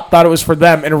thought it was for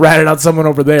them and ratted out someone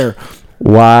over there.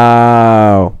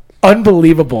 Wow.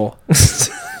 Unbelievable.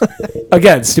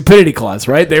 Again, stupidity clause,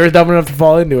 right? They were dumb enough to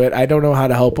fall into it. I don't know how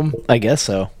to help them. I guess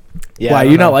so. Yeah. Why,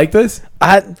 you not like this?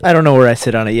 I don't know where I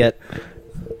sit on it yet.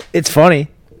 It's funny.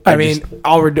 I mean,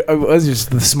 all we're it's just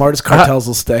the smartest cartels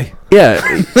will stay. Yeah.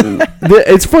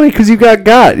 It's funny because you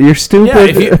got. You're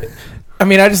stupid.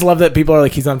 Yeah, I just love that people are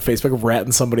like, he's on Facebook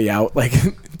ratting somebody out. Like,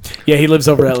 yeah, he lives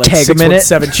over at like Tag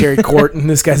 617 Cherry Court, and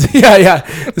this guy's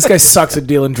this guy sucks at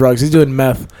dealing drugs. He's doing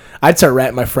meth. I'd start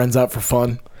ratting my friends out for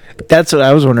fun. That's what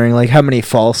I was wondering. Like, how many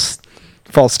false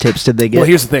tips did they get? Well,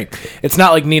 here's the thing. It's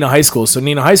not like Neenah High School. So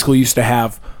Neenah High School used to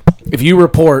have, if you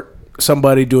report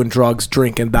somebody doing drugs,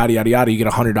 drinking, yada, yada, yada, you get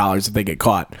 $100 if they get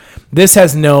caught. This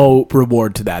has no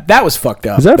reward to that. That was fucked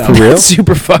up. Is that for real?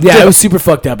 super fucked up. Yeah, it was super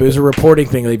fucked up. It was a reporting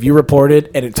thing. Like, if you reported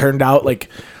and it turned out like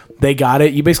they got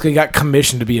it, you basically got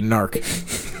commissioned to be a narc.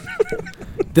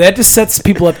 That just sets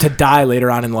people up to die later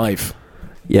on in life.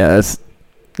 Yeah, it's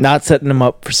Not setting them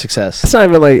up for success. not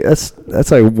even like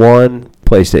that's like one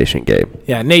PlayStation game.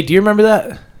 Yeah, Nate, do you remember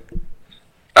that?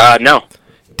 No.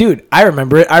 Dude, I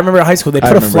remember it. I remember in high school they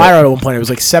put a remember flyer out at one point. It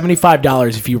was like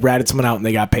 $75 if you ratted someone out and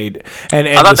they got paid. And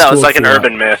I thought the that was school like an threw out.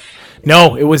 urban myth.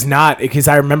 No, it was not, because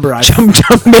I remember Jump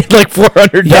made like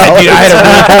 $400. Yeah, dude, I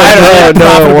had a No,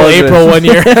 profitable it wasn't. April one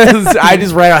year. I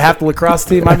just ran out half the lacrosse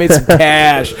team. I made some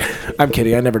cash. I'm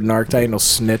kidding. I never narked. I ain't no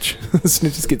snitch.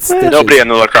 Snitches get stitches. Nobody on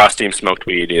the lacrosse team smoked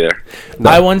weed either.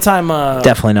 I one time.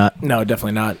 Definitely not. No,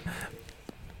 definitely not.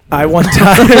 I one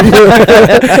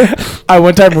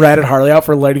time ratted Harley out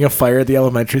for lighting a fire at the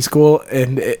elementary school,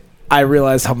 and I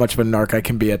realized how much of a narc I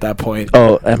can be at that point.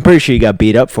 Oh, I'm pretty sure you got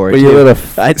beat up for it. But you too. lit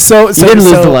a I- So you didn't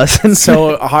lose the lesson.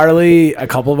 So Harley, a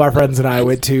couple of our friends and I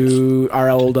went to our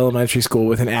old elementary school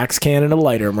with an axe can and a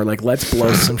lighter, and we're like, let's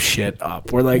blow some shit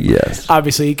up. We're like, Yes.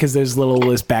 obviously, because there's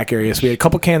this back area. So we had a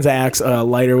couple cans of axe, a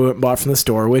lighter we went and bought from the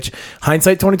store, which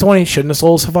hindsight 2020 shouldn't have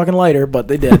sold us a fucking lighter, but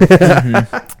they did.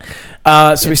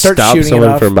 So we start Stop shooting it someone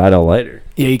off. from buying a lighter.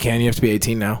 Yeah, you can. You have to be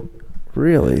 18 now.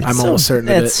 Really? I'm almost certain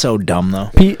of it. That's so dumb,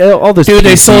 though. All this Dude,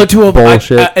 they PC sold it to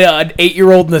bullshit. an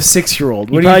 8-year-old and a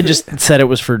 6-year-old. You probably just said it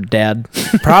was for dad.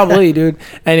 Probably, dude.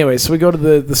 Anyway, so we go to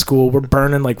the school. We're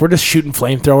burning, we're just shooting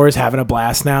flamethrowers, having a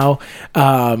blast now.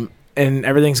 And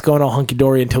everything's going all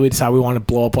hunky-dory until we decide we want to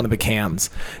blow up one of the cans.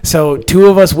 So 2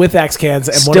 of us with axe cans,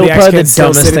 and one Still of the axe probably the cans still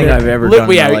dumbest sitting thing there. I've ever done in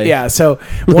my Yeah, life. yeah. So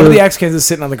one of the axe cans is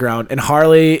sitting on the ground, and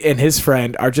Harley and his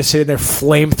friend are just sitting there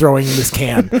flame-throwing this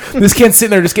can. This can's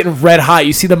sitting there just getting red hot.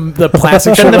 You see the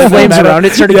plastic Then the showing flames metal. around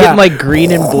it started Yeah. getting like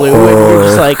green and blue, and we're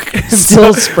just like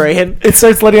still spraying. It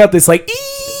starts letting out this like,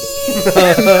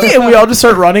 and we all just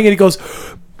start running, and it goes,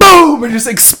 boom, and just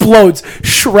explodes.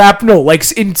 Shrapnel, like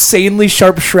insanely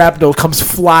sharp shrapnel, comes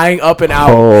flying up and out.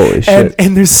 Holy shit.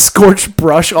 And there's scorched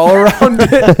brush all around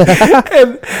it.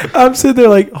 And I'm sitting there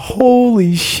like,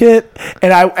 holy shit.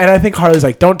 And I think Harley's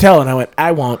like, don't tell. And I went,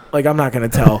 I won't. Like, I'm not gonna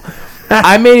tell.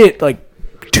 I made it like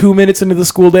 2 minutes into the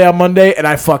school day on Monday, and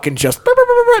I fucking just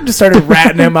started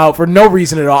ratting him out for no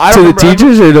reason at all. I To don't the remember-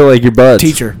 teachers or to like your buds?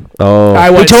 Teacher. Oh. I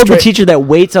We went told the straight- teacher that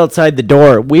waits outside the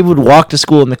door. We would walk to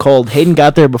school in the cold. Hayden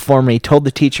got there before me, told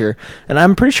the teacher, and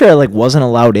I'm pretty sure I wasn't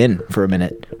allowed in for a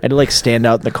minute. I had to stand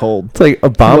out in the cold. It's like a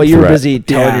bomb While you were threat. busy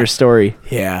telling Yeah. your story.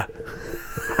 Yeah.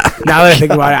 Now that I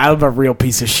think about it, I'm a real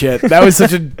piece of shit. That was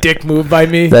such a dick move by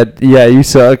me. That you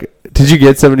suck. Did you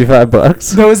get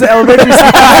 $75? That was the elementary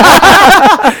school.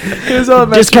 It was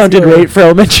elementary Discounted school. rate for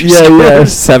elementary Yeah, school. yeah,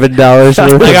 $7 worth I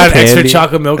of got extra candy.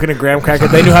 chocolate milk and a graham cracker.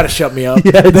 They knew how to shut me up.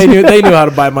 Yeah, they knew how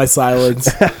to buy my silence.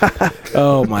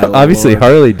 Oh my Lord. Obviously,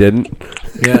 Harley didn't.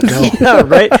 Yeah, no. Yeah,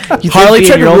 right? You Harley think tried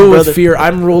being to your own rule with brother- fear.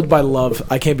 I'm ruled by love.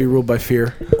 I can't be ruled by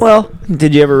fear. Well,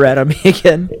 did you ever rat on me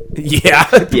again? Yeah,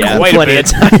 Yeah, quite a plenty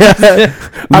bit. of times.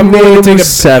 I'm willing to take a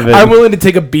 7. I'm willing to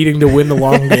take a beating to win the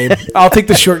long game. I'll take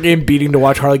the short game beating to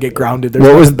watch Harley get grounded. There's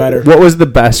What was nothing better. What was the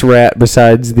best rat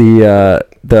besides the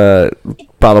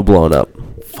bottle blowing up?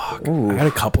 Fuck. I had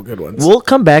a couple good ones. We'll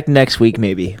come back next week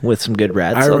maybe with some good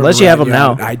rats. remember Unless you have them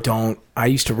ratting now. out. I don't. I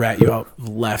used to rat you out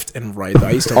left and right. Though.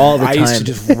 I used to All the I used to time.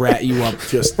 just rat you up.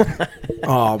 Just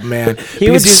oh man. He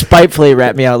would spitefully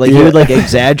rat me out. Like he would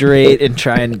exaggerate and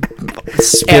try and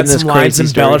spin add this some lines crazy and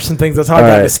story. embellish some things. That's how I got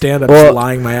Alright. to stand up, Well- just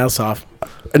lying my ass off.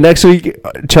 Next week,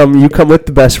 Chum, you come with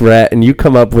the best rat, and you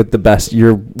come up with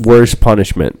your worst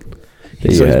punishment.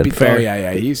 That you had. Oh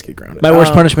yeah. He used to get grounded. My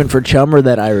worst punishment for Chum or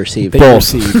that I received? They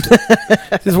Both. received.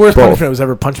 His worst Both. punishment was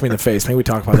ever punch me in the face. Maybe we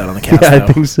talk about that on the cast. Yeah, I now.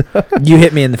 think so. You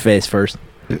hit me in the face first.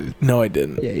 No, I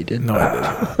didn't. Yeah, you did. No,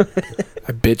 I didn't.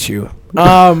 I bit you.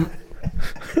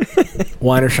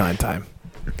 Wine or shine time.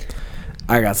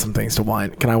 I got some things to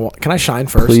wine. Can I shine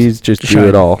first? Please just do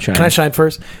it all. Can I shine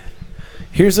first?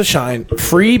 Here's a shine.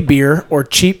 Free beer or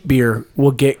cheap beer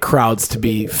will get crowds to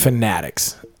be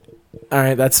fanatics. All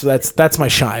right, that's my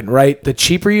shine, right? The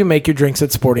cheaper you make your drinks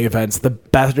at sporting events, the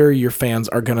better your fans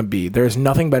are going to be. There's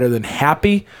nothing better than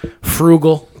happy,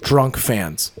 frugal, drunk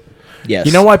fans. Yes.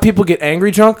 You know why people get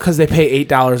angry drunk? Because they pay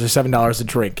 $8 or $7 a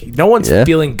drink. No one's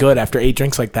feeling good after 8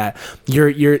 drinks like that.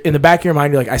 You're in the back of your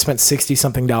mind. You're like, I spent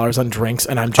 $60-something on drinks,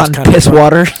 and I'm just kind of piss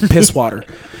water. Piss water.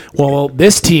 Well,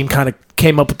 this team kind of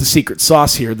came up with the secret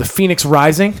sauce here. The Phoenix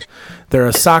Rising. They're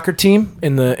a soccer team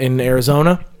in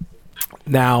Arizona.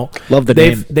 Now, love the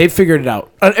name. They've figured it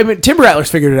out. I mean, Tim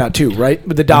Rattler's figured it out too, right?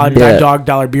 With the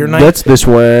dollar beer night. That's this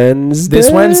Wednesday.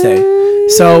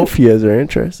 So if you guys are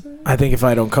interested. I think if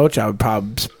I don't coach, I would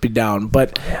probably be down.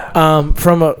 But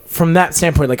from that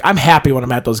standpoint, like I'm happy when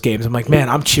I'm at those games. I'm like, man,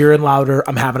 I'm cheering louder.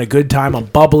 I'm having a good time. I'm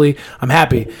bubbly. I'm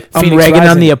happy. I'm ragging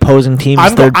on the opposing team's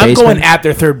third baseman. I'm going at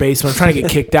their third baseman. I'm trying to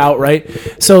get kicked out, right?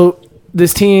 So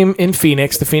this team in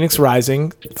Phoenix, the Phoenix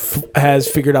Rising, has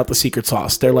figured out the secret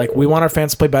sauce. They're like, we want our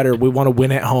fans to play better. We want to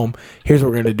win at home. Here's what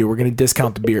we're going to do. We're going to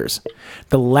discount the beers.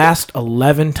 The last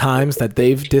 11 times that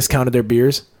they've discounted their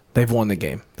beers, they've won the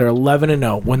game. They're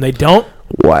 11-0. When they don't,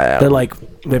 wow, they're like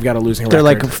they've got a losing record. They're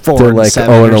like 4 They're like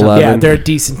 0-11. Yeah, they're a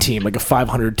decent team, like a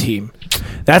 500 team.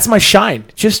 That's my shine.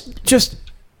 Just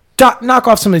knock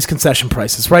off some of these concession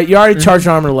prices, right? You already charged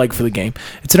an arm and a leg for the game.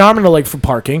 It's an arm and a leg for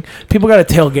parking. People got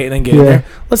to tailgate and then get in there.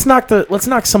 Let's knock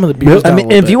some of the beers down. I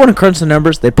mean, if you want to crunch the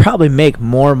numbers, they probably make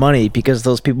more money because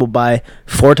those people buy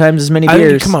 4 times as many beers. I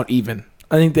think they come out even.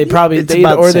 I think they probably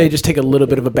they just take a little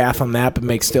bit of a bath on that, but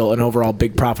make still an overall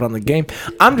big profit on the game.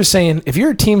 I'm just saying, if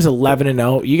your team's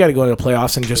 11-0, you got to go to the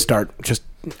playoffs and just start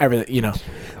everything. You know.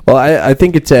 Well, I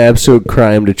think it's an absolute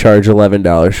crime to charge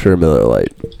 $11 for a Miller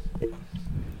Lite.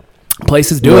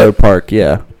 Places do Miller it. Park,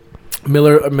 yeah.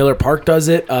 Miller Park does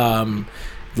it.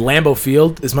 Lambeau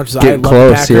Field, as much as Get I love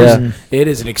close, the Packers, yeah. it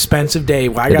is an expensive day.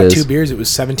 When I It got is. 2 beers, it was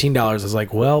 $17. I was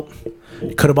like, well,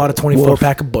 you could have bought a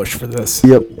 24-pack of Busch for this.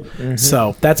 Yep.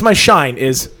 So that's my shine,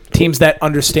 is teams that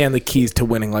understand the keys to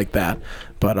winning like that.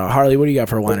 But Harley, what do you got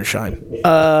for wine or shine?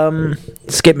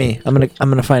 Skip me. I'm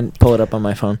gonna pull it up on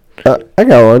my phone. I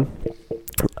got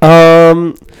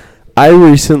one. I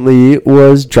recently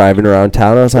was driving around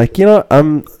town. I was like,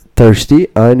 I'm thirsty.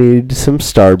 I need some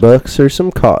Starbucks or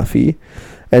some coffee.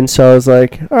 And so I was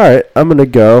like, all right, I'm going to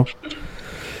go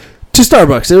to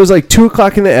Starbucks. It was like 2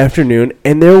 o'clock in the afternoon,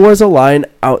 and there was a line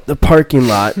out the parking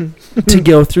lot to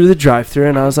go through the drive-thru.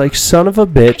 And I was like, son of a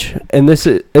bitch. And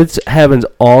it happens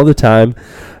all the time.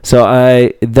 So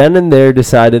I then and there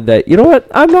decided that, you know what,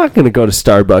 I'm not going to go to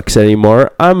Starbucks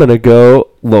anymore. I'm going to go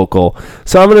local.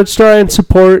 So I'm going to try and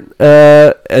support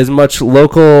as much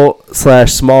local /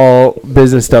 small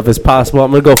business stuff as possible.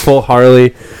 I'm going to go full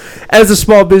Harley. As a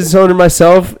small business owner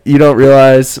myself, you don't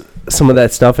realize some of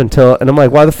that stuff and I'm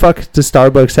like, why the fuck does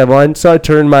Starbucks have line? So I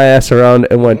turned my ass around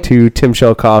and went to Tim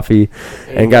Shell Coffee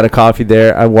and got a coffee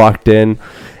there. I walked in,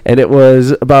 and it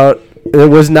was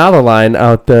not a line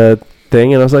out the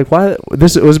thing, and I was like, why? It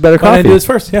was better coffee. Why didn't I do this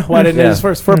first? Yeah, why didn't I do this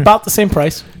first? For about the same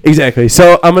price. Exactly.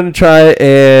 So I'm going to try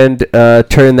and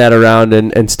turn that around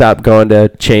and stop going to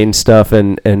chain stuff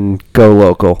and go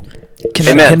local.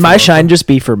 Can my shine just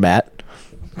be for Matt?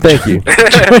 Thank you.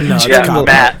 Yeah,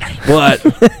 Matt.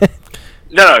 What?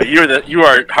 No, you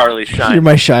are Harley's shine. You're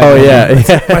my shine. Oh,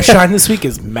 yeah. My shine this week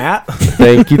is Matt.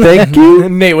 Thank you.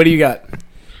 Nate, what do you got?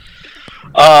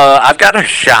 I've got a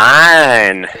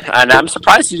shine, and I'm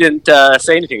surprised you didn't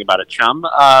say anything about it, chum.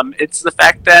 It's the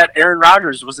fact that Aaron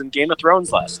Rodgers was in Game of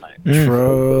Thrones last night.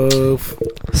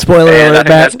 Spoiler And I alert, think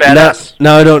Matt. that's badass.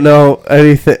 No, I don't know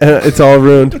anything. It's all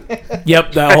ruined.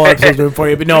 Yep, that whole episode's ruined for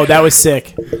you. But no, that was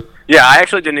sick. Yeah, I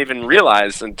actually didn't even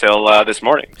realize until this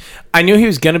morning. I knew he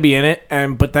was going to be in it,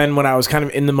 but then when I was kind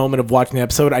of in the moment of watching the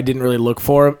episode, I didn't really look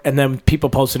for him. And then people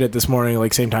posted it this morning,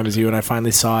 like same time as you, and I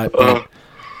finally saw it. But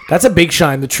that's a big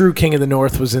shine. The true King of the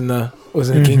North was in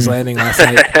King's Landing last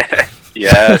night.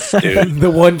 Yes, dude.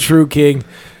 The one true king.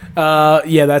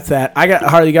 Yeah, that's that.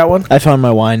 Harley, you got one? I found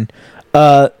my wine.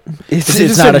 It's Is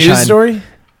this not a a news shine. story?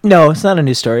 No, it's not a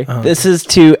news story. This is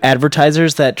to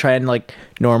advertisers that try and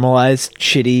normalize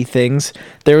shitty things.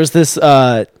 There was this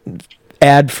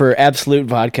ad for Absolute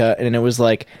Vodka, and it was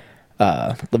let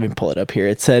me pull it up here.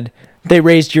 It said, "They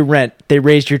raised your rent, they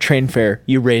raised your train fare,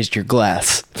 you raised your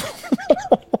glass."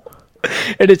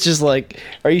 And it's just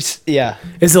are you? Yeah.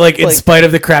 Is it in spite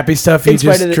of the crappy stuff you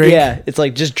just drink? Yeah, it's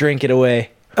just drink it away.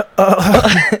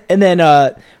 And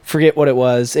then forget what it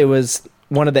was. It was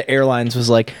one of the airlines was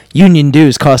like, union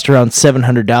dues cost around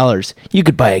 $700. You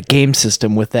could buy a game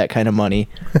system with that kind of money.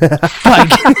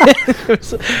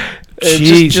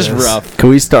 It's just rough. Can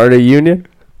we start a union?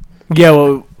 Yeah,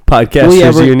 well,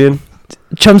 Podcasters union.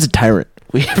 Chum's a tyrant.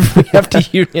 We have to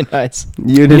unionize.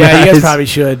 Unionize. yeah, you guys probably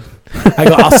should. I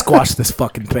go, I'll squash this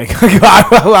fucking thing.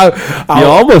 You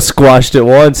almost squashed it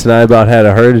once, and I about had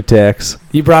a heart attacks.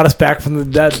 You brought us back from the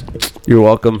dead. You're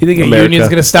welcome. You think a America. union's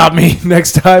gonna stop me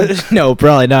next time? No,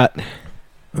 probably not.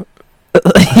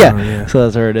 yeah. So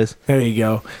that's where it is. There you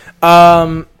go.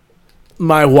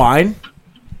 My wine,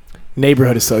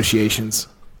 neighborhood associations.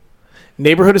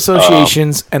 Neighborhood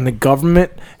associations and the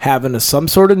government having some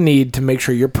sort of need to make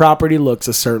sure your property looks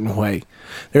a certain way.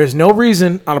 There is no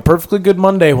reason on a perfectly good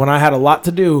Monday when I had a lot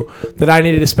to do that I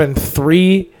needed to spend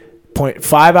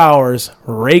 3.5 hours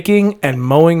raking and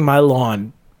mowing my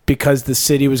lawn because the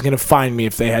city was going to fine me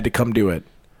if they had to come do it.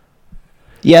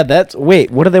 Yeah, wait,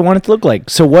 what do they want it to look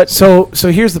like? So what? So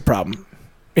here's the problem.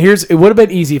 It would have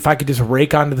been easy if I could just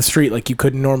rake onto the street like you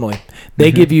could normally.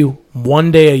 They give you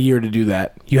 1 day a year to do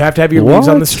that. You have to have your leaves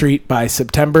on the street by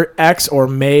September X or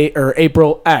May or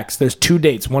April X. There's 2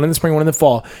 dates, one in the spring, one in the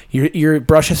fall. Your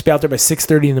brush has to be out there by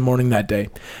 6:30 in the morning that day.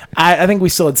 I think we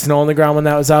still had snow on the ground when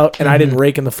that was out, and I didn't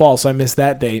rake in the fall, so I missed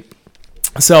that date.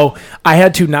 So I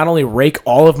had to not only rake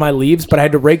all of my leaves, but I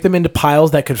had to rake them into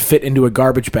piles that could fit into a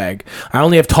garbage bag. I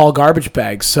only have tall garbage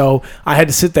bags, so I had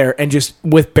to sit there and just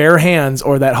with bare hands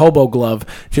or that hobo glove,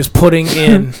 just putting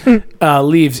in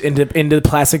leaves into the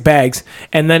plastic bags.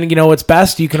 And then you know what's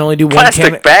best? You can only do one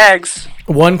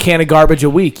can of garbage a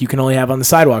week. You can only have on the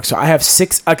sidewalk. So I have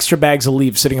 6 extra bags of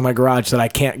leaves sitting in my garage that I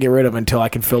can't get rid of until I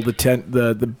can fill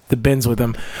the bins with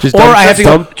them.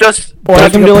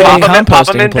 Pop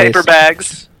them in paper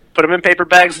bags. Put them in paper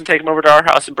bags and take them over to our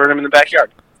house and burn them in the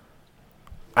backyard.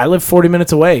 I live 40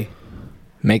 minutes away.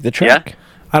 Make the trek. Yeah.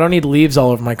 I don't need leaves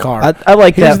all over my car. I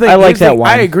like Here's that. the thing- I like here's the that thing. one.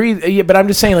 I agree, yeah, but I'm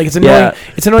just saying, like, it's annoying. Yeah.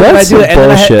 It's annoying that I That's do that, some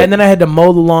bullshit. and then I had to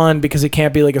mow the lawn because it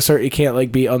can't be like it can't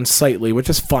like be unsightly, which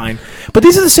is fine. But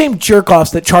these are the same jerk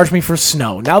offs that charge me for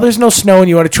snow. Now there's no snow, and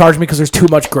you want to charge me because there's too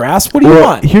much grass. What do you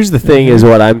want? Here's the thing: is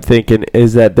what I'm thinking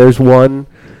is that there's one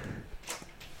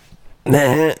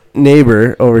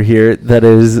neighbor over here that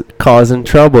is causing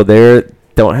trouble. They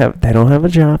don't have a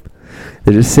job.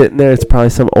 They're just sitting there. It's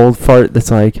probably some old fart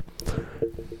that's like,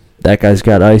 that guy's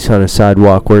got ice on his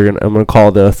sidewalk. I'm gonna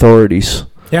call the authorities.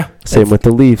 Yeah. Same with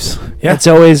the leaves. Yeah. It's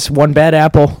always one bad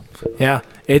apple. Yeah.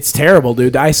 It's terrible,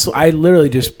 dude. I literally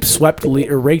just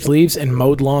raked leaves and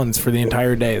mowed lawns for the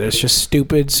entire day. That's just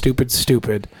stupid.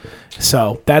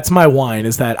 So that's my whine.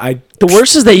 Is that The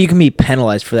worst is that you can be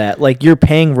penalized for that. Like you're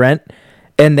paying rent,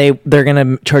 and they're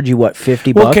gonna charge you what,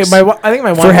 $50? Okay, I think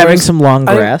my for having some long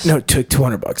grass. No,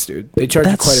 $200, dude. They charge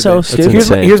That's you quite a so bit.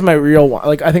 stupid. Here's my real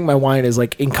like. I think my wine is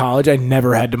like in college. I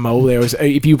never had to mow. There was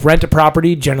if you rent a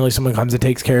property, generally someone comes and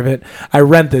takes care of it. I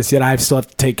rent this, yet I still have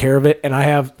to take care of it, and I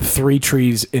have 3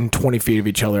 trees in 20 feet of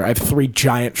each other. I have 3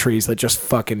 giant trees that just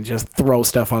throw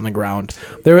stuff on the ground.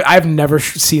 I've never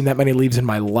seen that many leaves in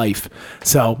my life.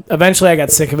 So eventually, I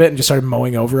got sick of it and just started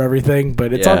mowing over everything.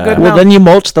 But it's all good now. Well, then you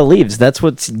mulch the leaves. That's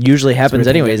what usually happens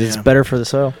what they anyways. do, It's yeah. better for the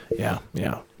soil. Yeah.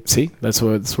 See, that's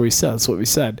what we said. That's what we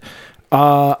said.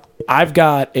 I've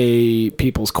got a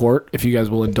people's court. If you guys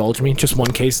will indulge me, just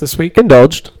one case this week.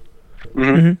 Indulged.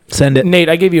 Send it. Nate,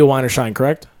 I gave you a wine or shine,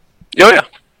 correct? Oh yeah.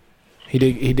 He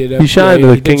did. He shined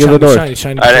the king of the north. He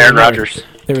shined I had Aaron Rodgers.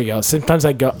 There we go. Sometimes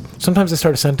I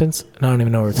start a sentence and I don't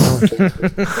even know where it's going.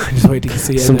 I just wait to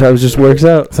see it. Sometimes it just works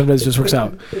out. Sometimes it just works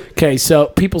out. Okay, so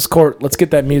people's court. Let's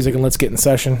get that music and let's get in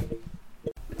session.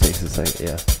 Takes a second,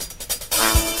 yeah.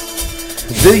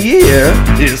 The year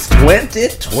is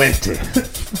 2020.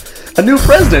 A new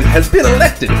president has been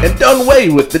elected and done away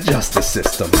with the justice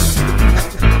system.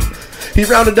 He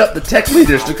rounded up the tech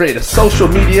leaders to create a social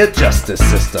media justice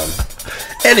system.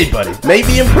 Anybody may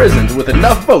be imprisoned with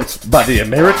enough votes by the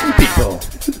American people.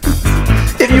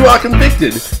 If you are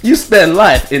convicted, you spend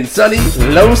life in sunny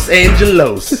Los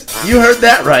Angeles. You heard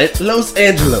that right, Los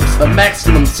Angeles, a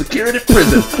maximum security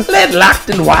prison, lead locked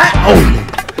and white only.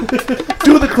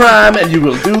 Do the crime and you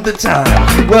will do the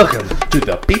time. Welcome to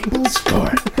the People's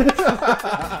Court.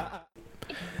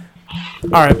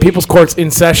 All right, people's court's in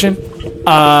session.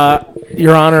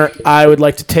 Your Honor, I would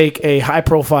like to take a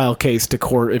high-profile case to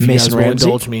court if Mason you guys will Ramsey?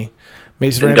 indulge me.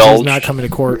 Mason Ramsey is not coming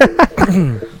to court.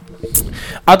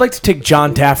 I'd like to take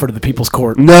John Taffer to the people's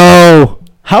court. No.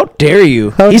 How dare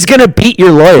you? He's gonna beat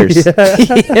your lawyers.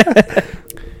 The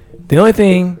only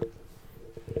thing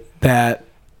that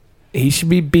he should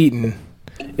be beaten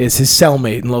is his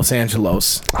cellmate in Los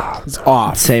Angeles. It's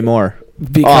off Say more.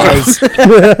 because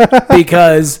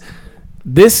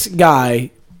This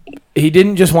guy, he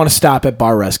didn't just want to stop at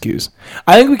bar rescues.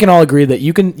 I think we can all agree that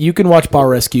you can watch Bar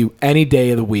Rescue any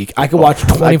day of the week. I could watch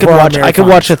 24-hour I could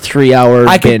watch a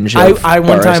 3-hour binge. I one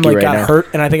Bar time Rescue got now. hurt,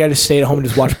 and I think I just stayed at home and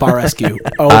just watched Bar Rescue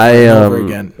over and over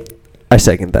again. I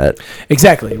second that.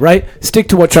 Exactly, right? Stick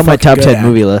to what It's on my top 10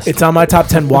 movie list. It's on my top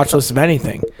 10 watch list of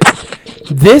anything.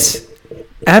 This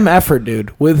MFer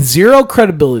dude with zero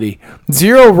credibility,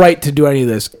 zero right to do any of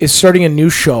this, is starting a new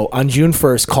show on June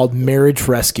 1st called Marriage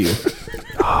Rescue.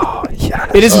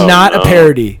 It is not a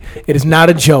parody. It is not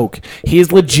a joke. He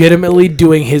is legitimately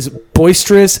doing his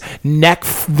boisterous neck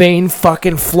vein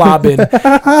fucking flobbing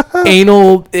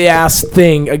anal ass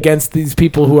thing against these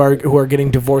people who are getting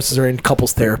divorces or in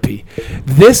couples therapy.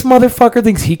 This motherfucker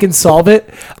thinks he can solve it.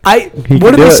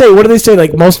 What do they say? What do they say?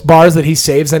 Like most bars that he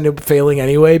saves end up failing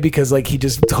anyway because like he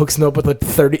just hooks them up with like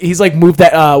 30. He's like moved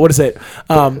that. What is it?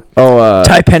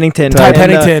 Ty Pennington. Ty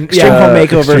Pennington. Extreme Home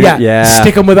Makeover. Yeah.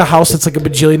 Stick him with a house that's like $1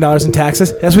 bajillion in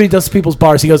taxes. That's what he does to people's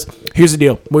bars. He goes, here's the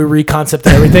deal. We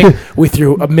reconcepted everything. We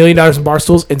threw $1 million in bar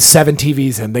stools and 7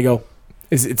 TVs in. They go,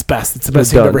 it's best. It's the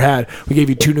best thing I've ever had. We gave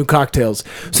you 2 new cocktails.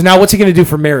 So now what's he going to do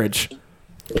for marriage?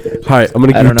 All right, I'm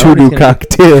going to give you don't know 2 new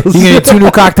cocktails. You're going to get 2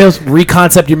 new cocktails,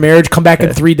 reconcept your marriage, come back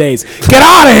in 3 days. Get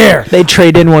out of here! They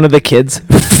trade in one of the kids.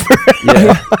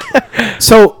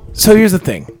 So here's the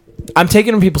thing. I'm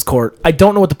taking him to people's court. I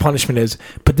don't know what the punishment is,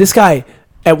 but this guy,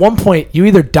 at one point, you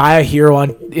either die a hero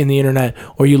in the internet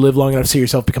or you live long enough to see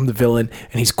yourself become the villain,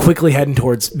 and he's quickly heading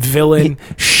towards villain,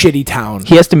 shitty town.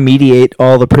 He has to mediate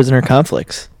all the prisoner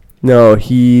conflicts. No, I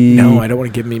don't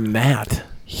want to give him even that. But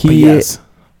he yes.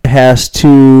 has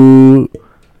to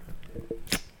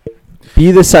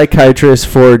be the psychiatrist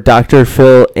for Dr.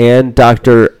 Phil and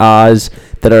Dr. Oz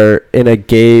that are in a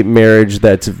gay marriage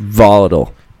that's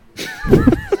volatile.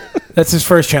 That's his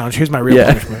first challenge. Here's my real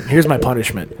punishment. Here's my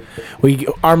punishment. We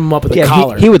arm him up with a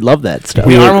collar. He would love that stuff.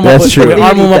 We arm him up That's with, true. we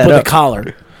arm him up with a That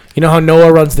collar. You know how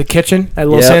Noah runs the kitchen at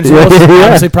Los Yeah. Angeles? Yeah.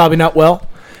 Obviously, probably not well.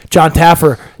 John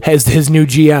Taffer has his new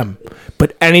GM.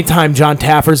 But anytime John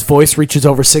Taffer's voice reaches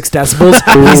over 6 decibels,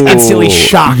 he's instantly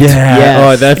shocked.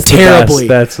 Oh, that's Terribly. The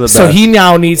best. That's the best. So he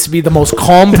now needs to be the most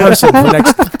calm person for the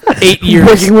next 8 years.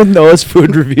 Working with Noah's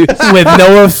food reviews. With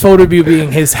Noah's photo review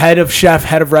being his head of chef,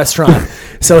 head of restaurant.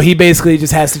 So he basically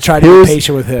just has to try to be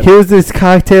patient with him. Here's this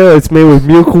cocktail. It's made with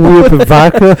milk whip and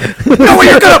vodka. No,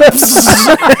 you're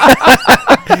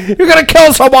gonna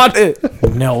kill someone.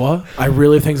 Noah, I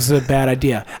really think this is a bad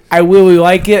idea. I really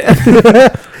like it.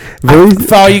 I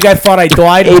thought you guys thought I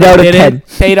died. 8 out of 10.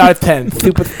 8 out of 10.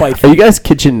 Super Are spiteful. you guys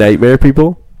Kitchen Nightmare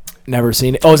people? Never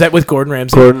seen it. Oh, is that with Gordon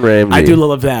Ramsay? Gordon Ramsay. I do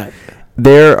love that.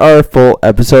 There are full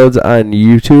episodes on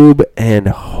YouTube, and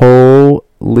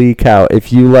holy cow!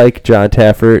 If you like John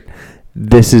Taffert,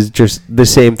 this is just the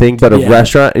same thing, but a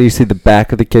restaurant, and you see the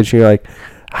back of the kitchen. You're like,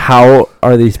 how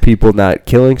are these people not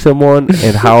killing someone,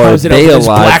 and how are is it they over this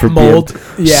alive black for mold?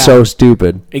 being Yeah. so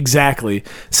stupid? Exactly.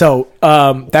 So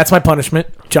that's my punishment.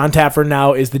 John Taffer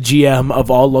now is the GM of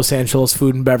all Los Angeles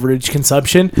food and beverage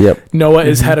consumption. Yep. Noah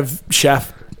is head of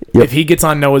chef. Yep. If he gets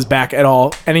on Noah's back at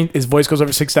all, and his voice goes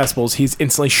over 6 decibels, he's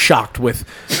instantly shocked with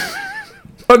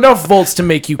enough volts to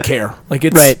make you care. Like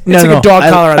it's Right. It's like a dog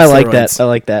collar on I like steroids. that. I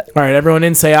like that. All right, everyone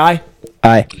in, say aye.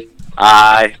 Aye.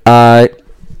 I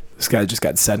This guy just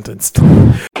got sentenced.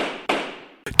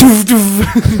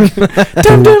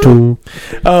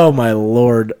 Oh my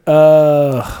lord.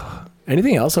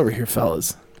 Anything else over here,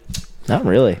 fellas? Not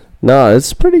really. No,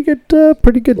 it's pretty good.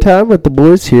 Pretty good time with the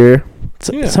boys here.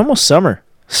 It's almost summer.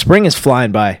 Spring is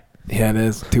flying by. Yeah, it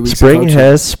is. 2 weeks. Spring ago,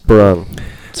 has sprung.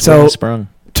 So sprung.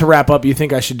 to wrap up, you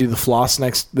think I should do the floss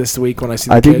this week when I see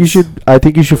the I think kids? you should. I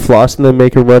think you should floss and then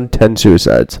make her run 10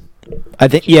 suicides. I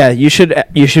think you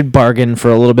should bargain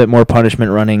for a little bit more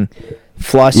punishment running.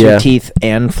 Floss your teeth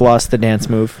and floss the dance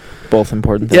move. Both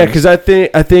important things. Yeah, because I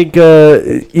think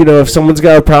if someone's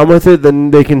got a problem with it,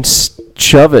 then they can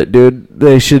shove it, dude.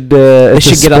 They should. They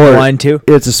should get on the line too.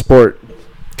 It's a sport.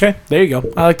 Okay, there you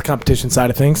go. I like the competition side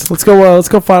of things. Let's go. Let's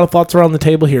go. Final thoughts around the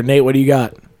table here. Nate, what do you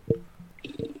got?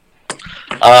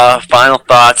 final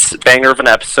thoughts. Banger of an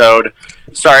episode.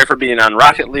 Sorry for being on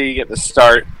Rocket League at the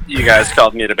start. You guys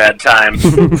called me at a bad time,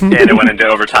 and it went into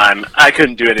overtime. I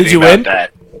couldn't do anything Did you about win?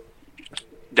 that.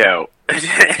 No.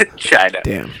 China.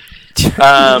 Damn.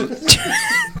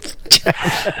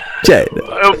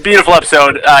 Beautiful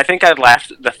episode. I think I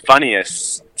laughed the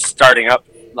funniest starting up,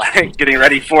 like getting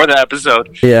ready for the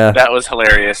episode. Yeah. That was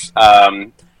hilarious.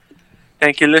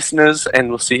 Thank you, listeners, and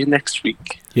we'll see you next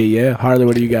week. Yeah. Harley,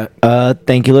 what do you got?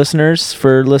 Thank you, listeners,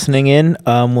 for listening in.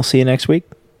 We'll see you next week.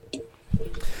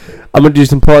 I'm gonna do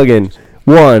some plug-in.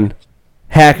 One,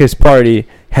 Hackers Party.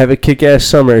 Have a kick-ass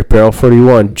summer at Barrel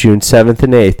 41, June 7th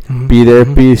and 8th. Be there,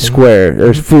 be square.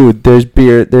 There's food, there's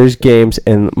beer, there's games,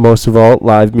 and most of all,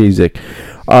 live music.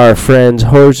 Our friends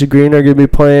Horrors the Green are going to be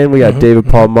playing. We got David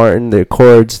Paul Martin, the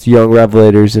Accords, the Young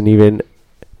Revelators, and even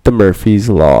the Murphy's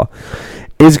Law.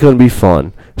 It's going to be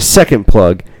fun. Second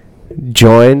plug,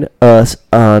 join us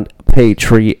on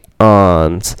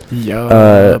Patreons.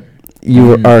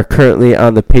 You are currently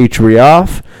on the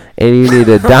Patreon, and you need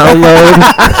to download.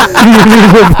 You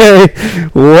need to pay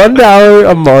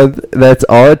 $1 a month. That's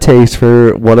all it takes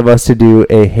for one of us to do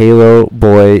a Halo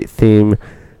Boy theme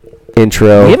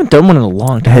intro. We haven't done one in a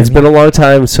long time. It's been a long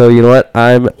time, so you know what?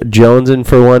 I'm jonesing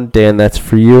for one. Dan, that's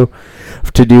for you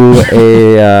to do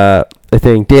a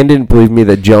thing. Dan didn't believe me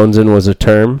that jonesing was a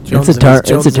term. It's a term.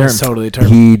 It's a term. Totally a term.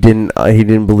 He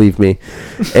didn't believe me,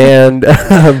 and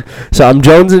so I'm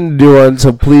jonesing to do one.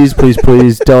 So please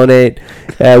donate.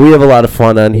 We have a lot of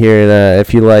fun on here, and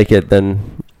if you like it,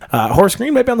 then Horace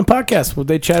Green might be on the podcast. Well,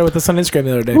 they chatted with us on Instagram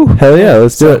the other day. hell yeah,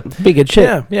 let's do it. Be good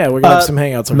shit. Yeah, we're gonna have some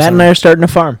hangouts. over Matt and summer. I are starting a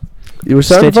farm. You were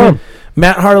starting Stay from tuned.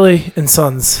 Matt Harley and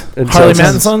Sons. And Harley, Sons.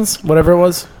 Matt and Sons, whatever it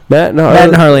was. Matt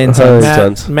and Harley and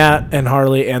Sons. Matt and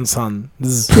Harley and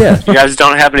Sons. Yeah. You guys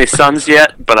don't have any sons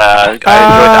yet, but I enjoy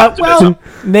the optimism.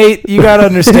 Well, Nate, you gotta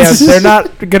understand, they're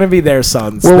not gonna be their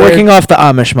sons. We're They're- working off the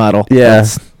Amish model. Yeah.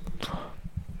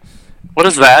 What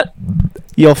is that?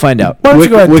 You'll find out. Why don't you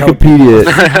go ahead and tell-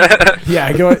 Wikipedia.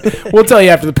 Yeah, go ahead. We'll tell you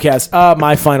after the podcast.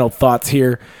 My final thoughts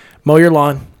here: mow your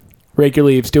lawn, rake your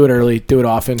leaves, do it early, do it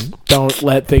often. Don't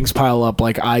let things pile up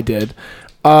like I did.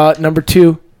 Number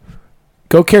 2,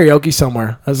 go karaoke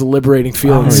somewhere. That's a liberating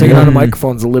feeling. Singing on a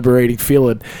microphone is a liberating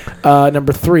feeling.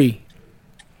 Number 3,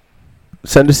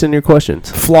 Send us in your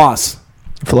questions. floss.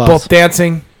 Floss. Both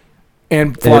dancing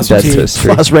and floss your that's teeth.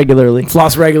 history. Floss regularly.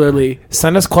 Floss regularly.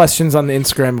 Send us questions on the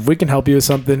Instagram if we can help you with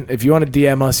something. If you want to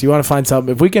DM us, you want to find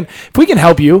something. If we can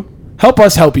help you, help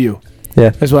us help you.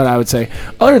 Yeah. Is what I would say.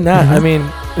 Other than that, I mean,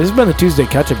 this has been the Tuesday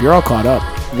catch up. You're all caught up.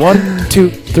 1, 2,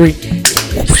 3.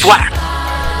 Swag.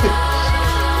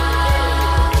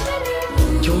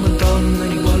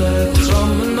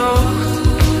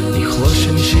 Ní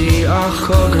chluisin si a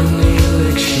chugur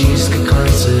nílik síos go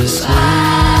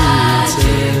cairsa